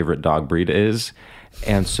what our favorite dog breed is.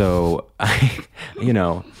 And so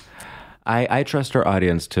I trust our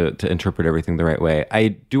audience to interpret everything the right way. I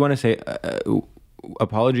do want to say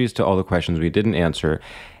apologies to all the questions we didn't answer.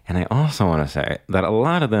 And I also want to say that a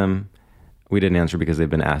lot of them we didn't answer because they've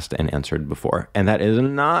been asked and answered before. And that is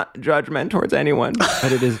not judgment towards anyone,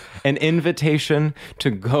 but it is an invitation to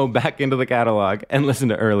go back into the catalog and listen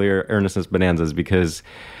to earlier Earnestness Bonanzas, because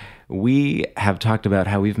we have talked about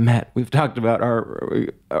how we've met. We've talked about our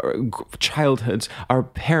childhoods, our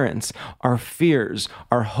parents, our fears,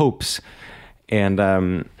 our hopes. And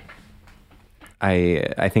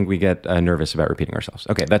I think we get nervous about repeating ourselves.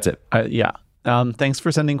 Okay, that's it. Yeah. Thanks for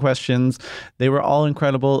sending questions. They were all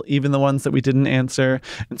incredible, even the ones that we didn't answer.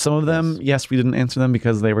 And some of them, yes, we didn't answer them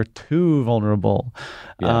because they were too vulnerable.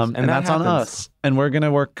 Yes. And that's on us. And we're going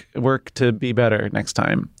to work to be better next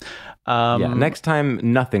time. Next time,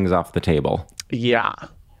 nothing's off the table. Yeah.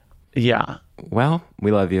 Well,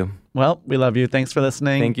 we love you. Thanks for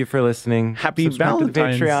listening. Thank you for listening. Happy Subscribe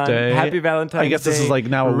Valentine's to the Patreon. Day. Happy Valentine's Day. I guess this is like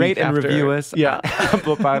now a rate week and after. review us. Yeah.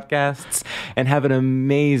 Apple Podcasts, and have an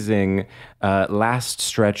amazing last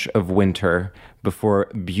stretch of winter before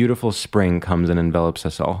beautiful spring comes and envelops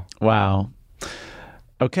us all. Wow.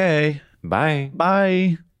 Okay.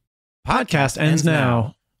 Bye. Podcast ends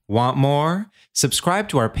now. Want more? Subscribe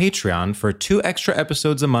to our Patreon for 2 extra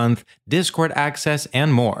episodes a month, Discord access,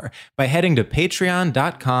 and more by heading to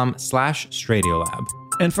patreon.com/Stradiolab.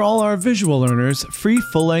 And for all our visual learners, free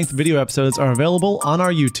full-length video episodes are available on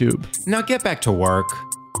our YouTube. Now get back to work.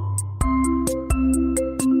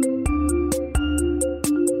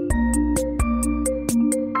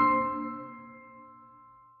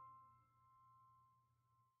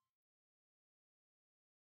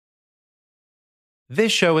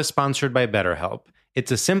 This show is sponsored by BetterHelp.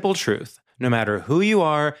 It's a simple truth. No matter who you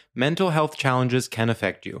are, mental health challenges can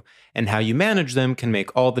affect you, and how you manage them can make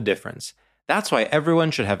all the difference. That's why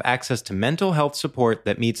everyone should have access to mental health support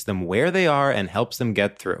that meets them where they are and helps them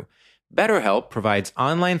get through. BetterHelp provides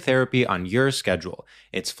online therapy on your schedule.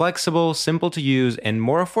 It's flexible, simple to use, and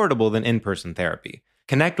more affordable than in-person therapy.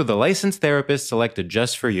 Connect with a licensed therapist selected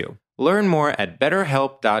just for you. Learn more at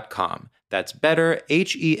betterhelp.com. That's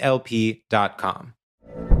betterhelp.com.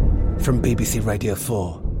 From BBC Radio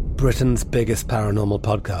 4, Britain's biggest paranormal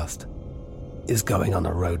podcast is going on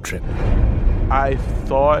a road trip. I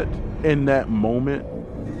thought in that moment,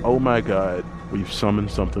 oh my God, we've summoned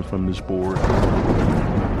something from this board.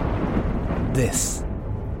 This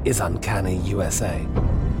is Uncanny USA.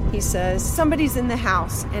 He says, somebody's in the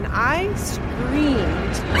house, and I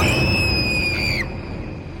screamed.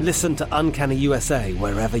 Listen to Uncanny USA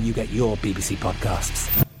wherever you get your BBC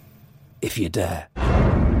podcasts, if you dare.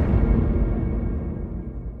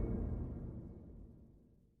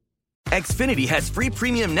 Xfinity has free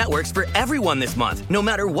premium networks for everyone this month, no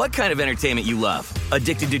matter what kind of entertainment you love.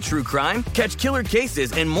 Addicted to true crime? Catch killer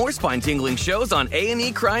cases and more spine-tingling shows on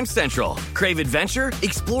A&E Crime Central. Crave adventure?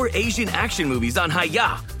 Explore Asian action movies on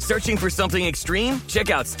Hi-Ya. Searching for something extreme? Check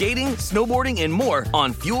out skating, snowboarding, and more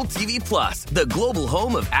on Fuel TV Plus, the global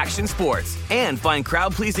home of action sports. And find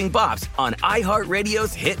crowd-pleasing bops on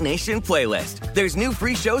iHeartRadio's Hit Nation playlist. There's new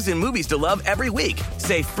free shows and movies to love every week.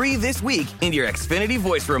 Say free this week in your Xfinity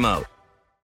voice remote.